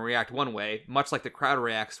isolation, you're going to react one way, much like the crowd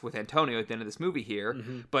reacts with Antonio at the end of this movie here.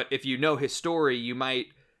 Mm-hmm. But if you know his story, you might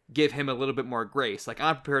give him a little bit more grace. Like,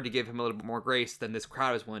 I'm prepared to give him a little bit more grace than this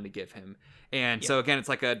crowd is willing to give him. And so again, it's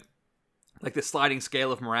like the sliding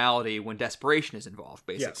scale of morality when desperation is involved,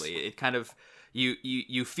 basically. Yes. It kind of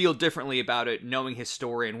you feel differently about it knowing his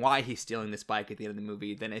story and why he's stealing this bike at the end of the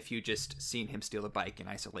movie than if you just seen him steal the bike in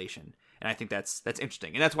isolation. And I think that's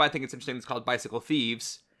interesting. And that's why I think it's interesting it's called Bicycle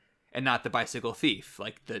Thieves and not The Bicycle Thief.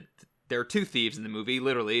 Like there are two thieves in the movie.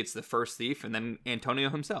 Literally, it's the first thief, and then Antonio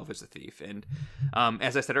himself is the thief. And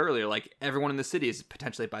as I said earlier, like everyone in the city is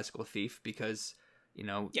potentially a bicycle thief because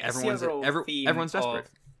everyone's desperate.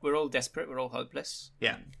 We're all desperate. We're all hopeless.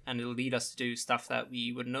 Yeah, and it'll lead us to do stuff that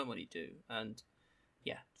we would normally do. And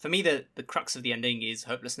yeah, for me, the crux of the ending is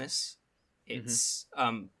hopelessness. It's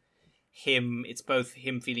him. It's both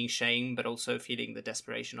him feeling shame, but also feeling the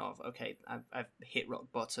desperation of I've hit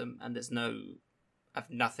rock bottom, and I've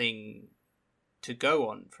nothing to go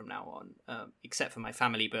on from now on, except for my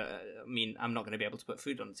family. But I mean, I'm not going to be able to put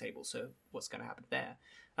food on the table. So what's going to happen there?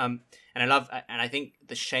 And I think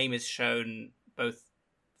the shame is shown both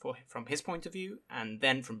from his point of view and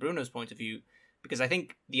then from Bruno's point of view, because I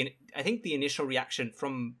think the initial reaction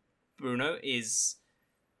from Bruno is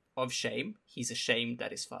of shame. He's ashamed that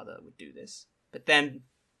his father would do this, but then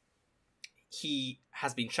he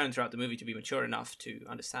has been shown throughout the movie to be mature enough to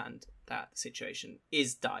understand that the situation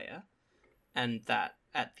is dire, and that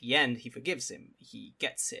at the end he forgives him. He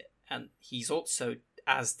gets it, and he's also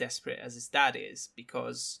as desperate as his dad is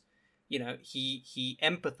because he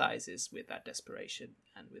empathizes with that desperation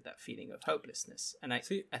and with that feeling of hopelessness. And I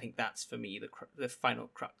think that's for me the final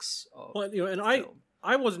crux of the film.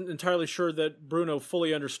 I wasn't entirely sure that Bruno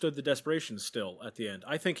fully understood the desperation still at the end.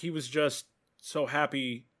 I think he was just so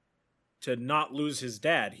happy to not lose his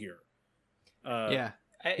dad here.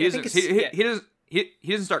 He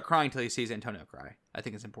doesn't start crying until he sees Antonio cry. I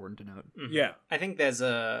think it's important to note. Mm-hmm. Yeah. I think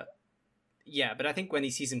but I think when he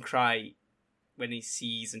sees him cry, when he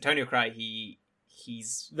sees Antonio cry,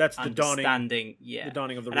 that's the dawning. Yeah, the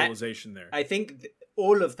dawning of the realization there. I think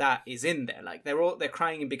all of that is in there. Like they're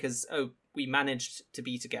crying because, oh, we managed to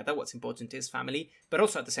be together. What's important is family. But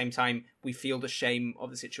also at the same time, we feel the shame of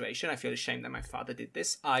the situation. I feel ashamed that my father did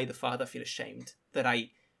this. I, the father, feel ashamed that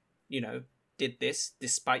I, did this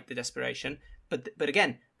despite the desperation. But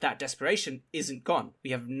again, that desperation isn't gone.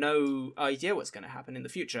 We have no idea what's going to happen in the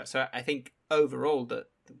future. So I think overall that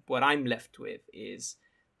what I'm left with is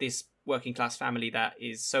this working class family that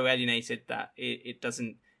is so alienated that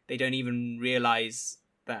they don't even realize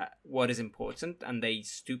that what is important, and they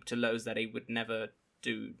stoop to lows that they would never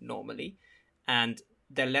do normally, and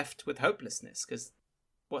they're left with hopelessness because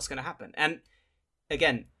what's going to happen? And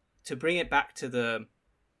again, to bring it back to the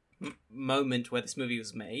moment where this movie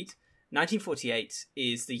was made, 1948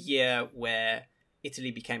 is the year where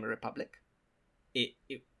Italy became a republic.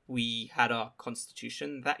 We had our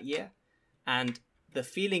constitution that year, and the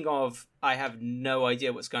feeling of I have no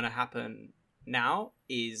idea what's going to happen now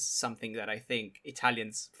is something that I think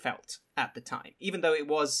Italians felt at the time, even though it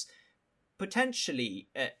was potentially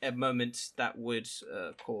a moment that would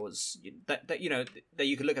cause that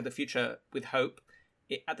you could look at the future with hope.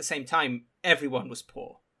 At the same time, everyone was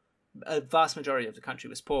poor. A vast majority of the country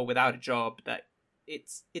was poor, without a job. That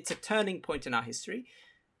it's a turning point in our history,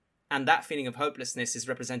 and that feeling of hopelessness is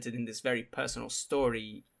represented in this very personal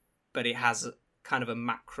story, but it has kind of a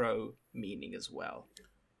macro meaning as well.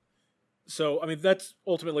 So, I mean, that's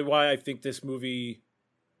ultimately why I think this movie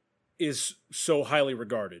is so highly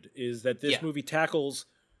regarded, is that this movie tackles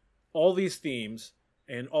all these themes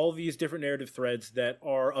and all these different narrative threads that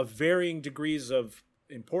are of varying degrees of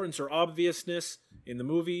importance or obviousness in the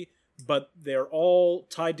movie, but they're all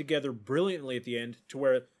tied together brilliantly at the end to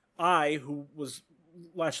where who was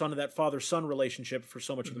latched onto that father-son relationship for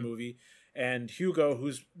so much of the movie, and Hugo,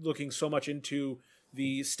 who's looking so much into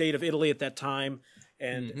the state of Italy at that time,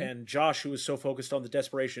 and Josh, who is so focused on the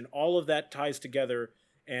desperation, all of that ties together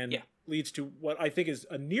and leads to what I think is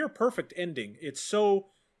a near perfect ending. It's so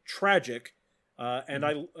tragic, and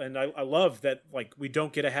I love that, like, we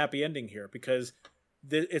don't get a happy ending here, because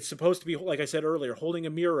it's supposed to be, like I said earlier, holding a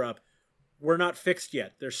mirror up. We're not fixed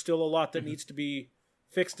yet. There's still a lot that needs to be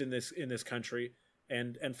fixed in this country,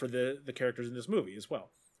 and for the characters in this movie as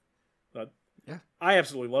well. I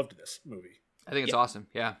absolutely loved this movie. I think it's awesome.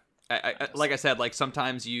 Yeah. I like I said, like,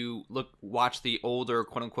 sometimes you watch the older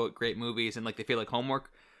quote unquote great movies and like they feel like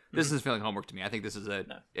homework. This doesn't feel like homework to me. I think this is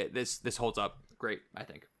this holds up great, I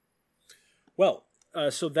think. Well,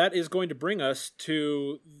 so that is going to bring us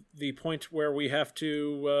to the point where we have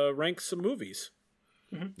to rank some movies.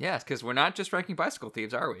 Yes, because we're not just ranking Bicycle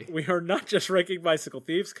Thieves, are we? We are not just ranking Bicycle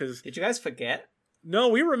Thieves, because... Did you guys forget? No,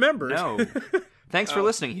 we remembered. No. Thanks for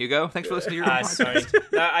listening, Hugo. Thanks for listening to your podcast. Sorry.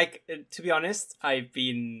 No, to be honest, I've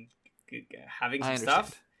been having some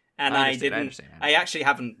stuff, and I actually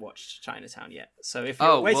haven't watched Chinatown yet. So if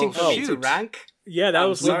you're waiting for me to rank, that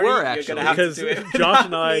was sorry, we were actually, you're gonna have because to do it Josh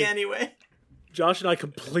and I anyway. Josh and I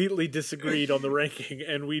completely disagreed on the ranking,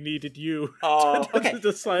 and we needed you to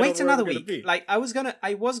decide. Wait on another where we're week. gonna be. Like I was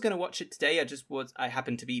gonna watch it today. I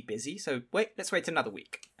happened to be busy, so let's wait another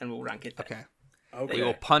week, and we'll rank it then. Okay. We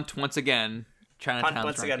will punt once again. Punt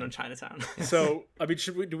once again on Chinatown. So, I mean,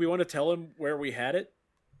 do we want to tell him where we had it?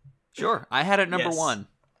 Sure. I had it number Yes. 1.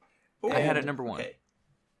 Ooh, I had it number 1. Okay.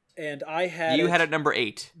 And I had You had it number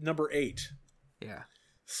 8. number 8. Yeah.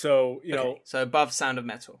 So, you know, so above Sound of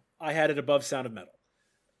Metal. I had it above Sound of Metal.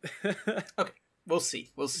 Okay. We'll see.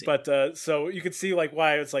 But so you can see like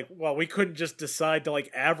why it's like, well, we couldn't just decide to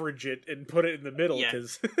like average it and put it in the middle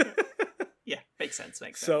because yeah, makes sense.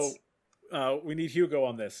 So we need Hugo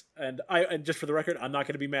on this, and just for the record, I'm not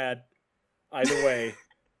going to be mad either way.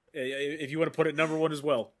 If you want to put it number 1 as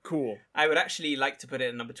well, cool. I would actually like to put it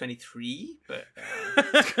at number 23, but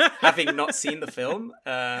having not seen the film,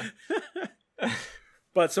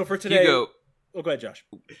 but so for today, Hugo, go ahead, Josh.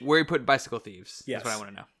 Where you put Bicycle Thieves? Yes. That's what I want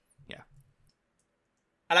to know. Yeah.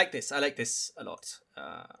 I like this a lot.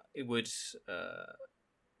 It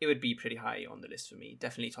would be pretty high on the list for me.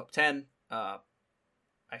 Definitely top 10. I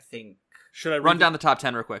think. Should I run down the top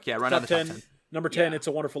 10 real quick? Yeah, run down the top 10. Number 10, It's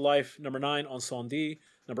a Wonderful Life. Number 9, Incendie.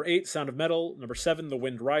 Number 8, Sound of Metal. Number 7, The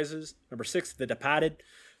Wind Rises. Number 6, The Departed.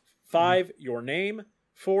 5, Your Name.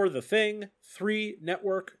 4, The Thing. 3,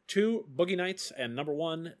 Network. 2, Boogie Nights. And number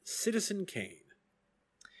 1, Citizen Kane.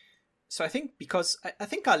 So I think because I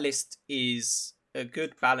think our list is a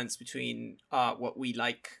good balance between what we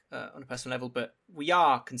like on a personal level, but we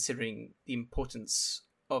are considering the importance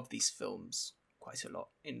of these films quite a lot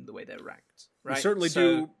in the way they're ranked. Right? We certainly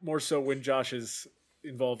do, more so when Josh is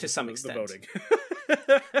involved to some in extent. the voting.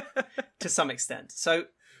 To some extent. So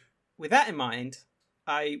with that in mind,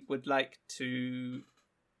 I would like to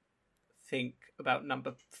think about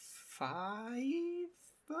number 5.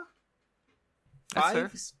 That's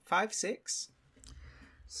fair. 5, 6.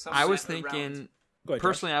 I was Somewhere around. thinking Go ahead, Josh.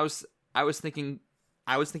 personally. I was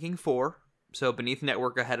thinking 4. So Beneath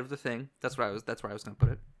Network ahead of The Thing. That's where I was going to put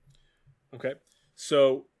it. Okay.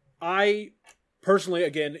 So I personally,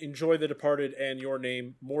 again, enjoy The Departed and Your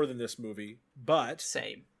Name more than this movie, but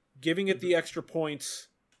Same. giving it the extra points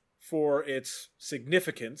for its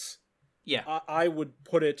significance, Yeah. I would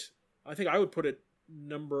put it. I think I would put it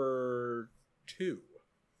number 2.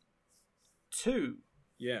 2.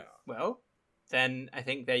 Yeah. Well, then I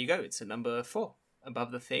think there you go. It's a number 4,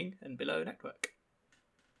 above The Thing and below Network.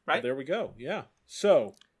 Right? Well, there we go. Yeah.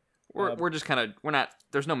 So We're just kind of we're not.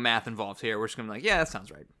 There's no math involved here. We're just gonna be like, yeah, that sounds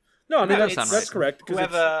right. no, I mean No, that's it's- correct. 'Cause it's-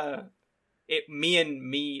 Whoever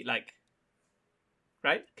me like,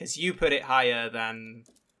 right? Because you put it higher than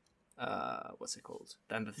what's it called?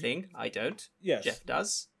 Than The Thing. I don't. Yes. Jeff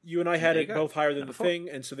does. You and I had There it you go. both higher than Number The 4. Thing,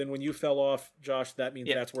 and so then when you fell off, Josh, that means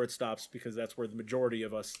Yeah. that's where it stops because that's where the majority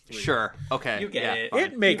of us three. Sure. Okay. You get yeah, it. fine.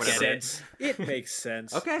 It makes Whatever. sense. It makes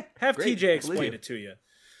sense. Okay, Have great. TJ I explain believe it to you.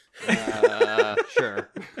 Sure.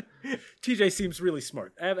 TJ seems really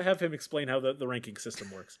smart. Have him explain how the ranking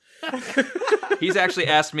system works. He's actually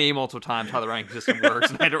asked me multiple times how the ranking system works,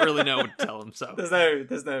 and I don't really know what to tell him. So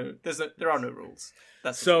There are no rules.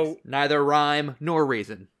 That's the So truth. neither rhyme nor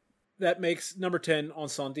reason. that makes number 10,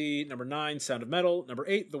 Ensemble, number 9, Sound of Metal, number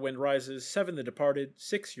 8, The Wind Rises, 7, The Departed,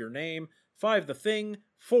 6, Your Name, 5, The Thing,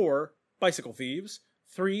 4, Bicycle Thieves,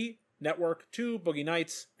 3, Network, 2, Boogie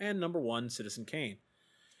Nights, and number 1, Citizen Kane.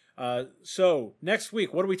 So next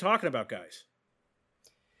week, what are we talking about, guys?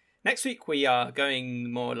 Next week we are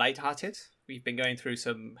going more lighthearted. We've been going through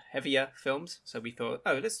some heavier films, so we thought,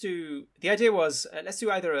 let's do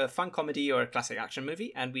either a fun comedy or a classic action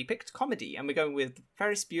movie, and we picked comedy, and we're going with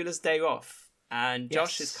Ferris Bueller's Day Off. And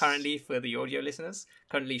Josh is currently, for the audio listeners,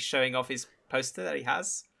 currently showing off his poster that he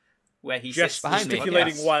has, where he Just sits behind me.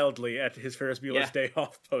 gesticulating Yes. wildly at his Ferris Bueller's Yeah. Day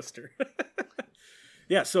Off poster.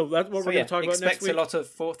 Yeah, so that's what we're going to talk about next expect week. a lot of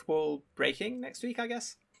fourth wall breaking next week, I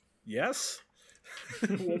guess. Yes.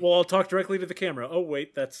 Well, I'll talk directly to the camera. Oh,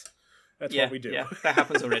 wait, that's what we do. Yeah, that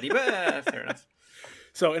happens already, but fair enough.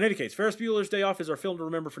 So, in any case, Ferris Bueller's Day Off is our film to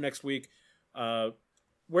remember for next week.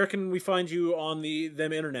 Where can we find you on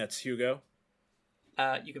them internets, Hugo?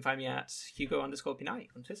 You can find me at Hugo_Pinay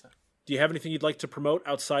on Twitter. Do you have anything you'd like to promote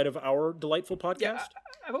outside of our delightful podcast? Yeah,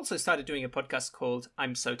 I've also started doing a podcast called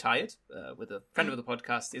I'm So Tired with a friend of the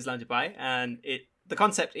podcast, Islam Dubai, and the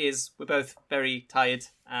concept is we're both very tired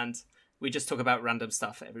and we just talk about random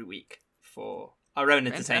stuff every week for our own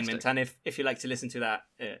entertainment. Fantastic. And if you like to listen to that,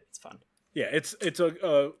 it's fun. Yeah, it's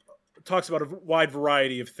talks about a wide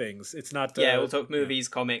variety of things. It's not We'll talk movies,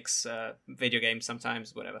 comics, video games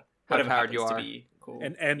sometimes, whatever. Whatever tired you happens to are. be cool.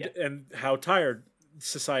 and how tired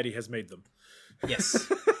society has made them. Yes.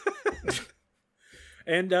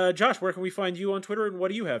 And Josh, where can we find you on Twitter, and what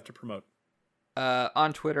do you have to promote?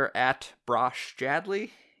 On Twitter at Brosh Jadley,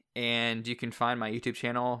 and you can find my YouTube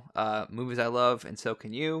channel, Movies I Love and So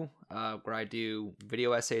Can You, where I do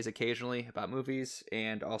video essays occasionally about movies,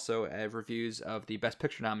 and also have reviews of the Best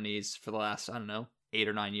Picture nominees for the last, 8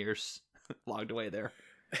 or 9 years logged away there.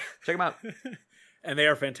 Check them out. And they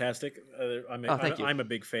are fantastic. Thank you. I'm a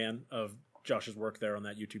big fan of Josh's work there on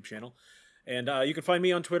that YouTube channel. And you can find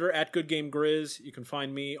me on Twitter at GoodGameGrizz. You can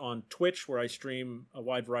find me on Twitch, where I stream a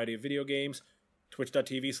wide variety of video games,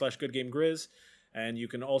 twitch.tv/GoodGameGrizz. And you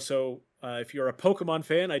can also, if you're a Pokemon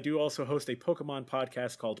fan, I do also host a Pokemon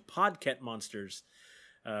podcast called Podcat Monsters,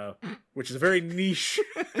 which is a very niche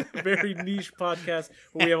podcast,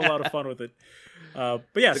 but we have a lot of fun with it. But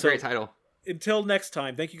yeah, It's a great title. until next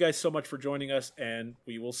time, thank you guys so much for joining us, and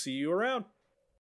we will see you around.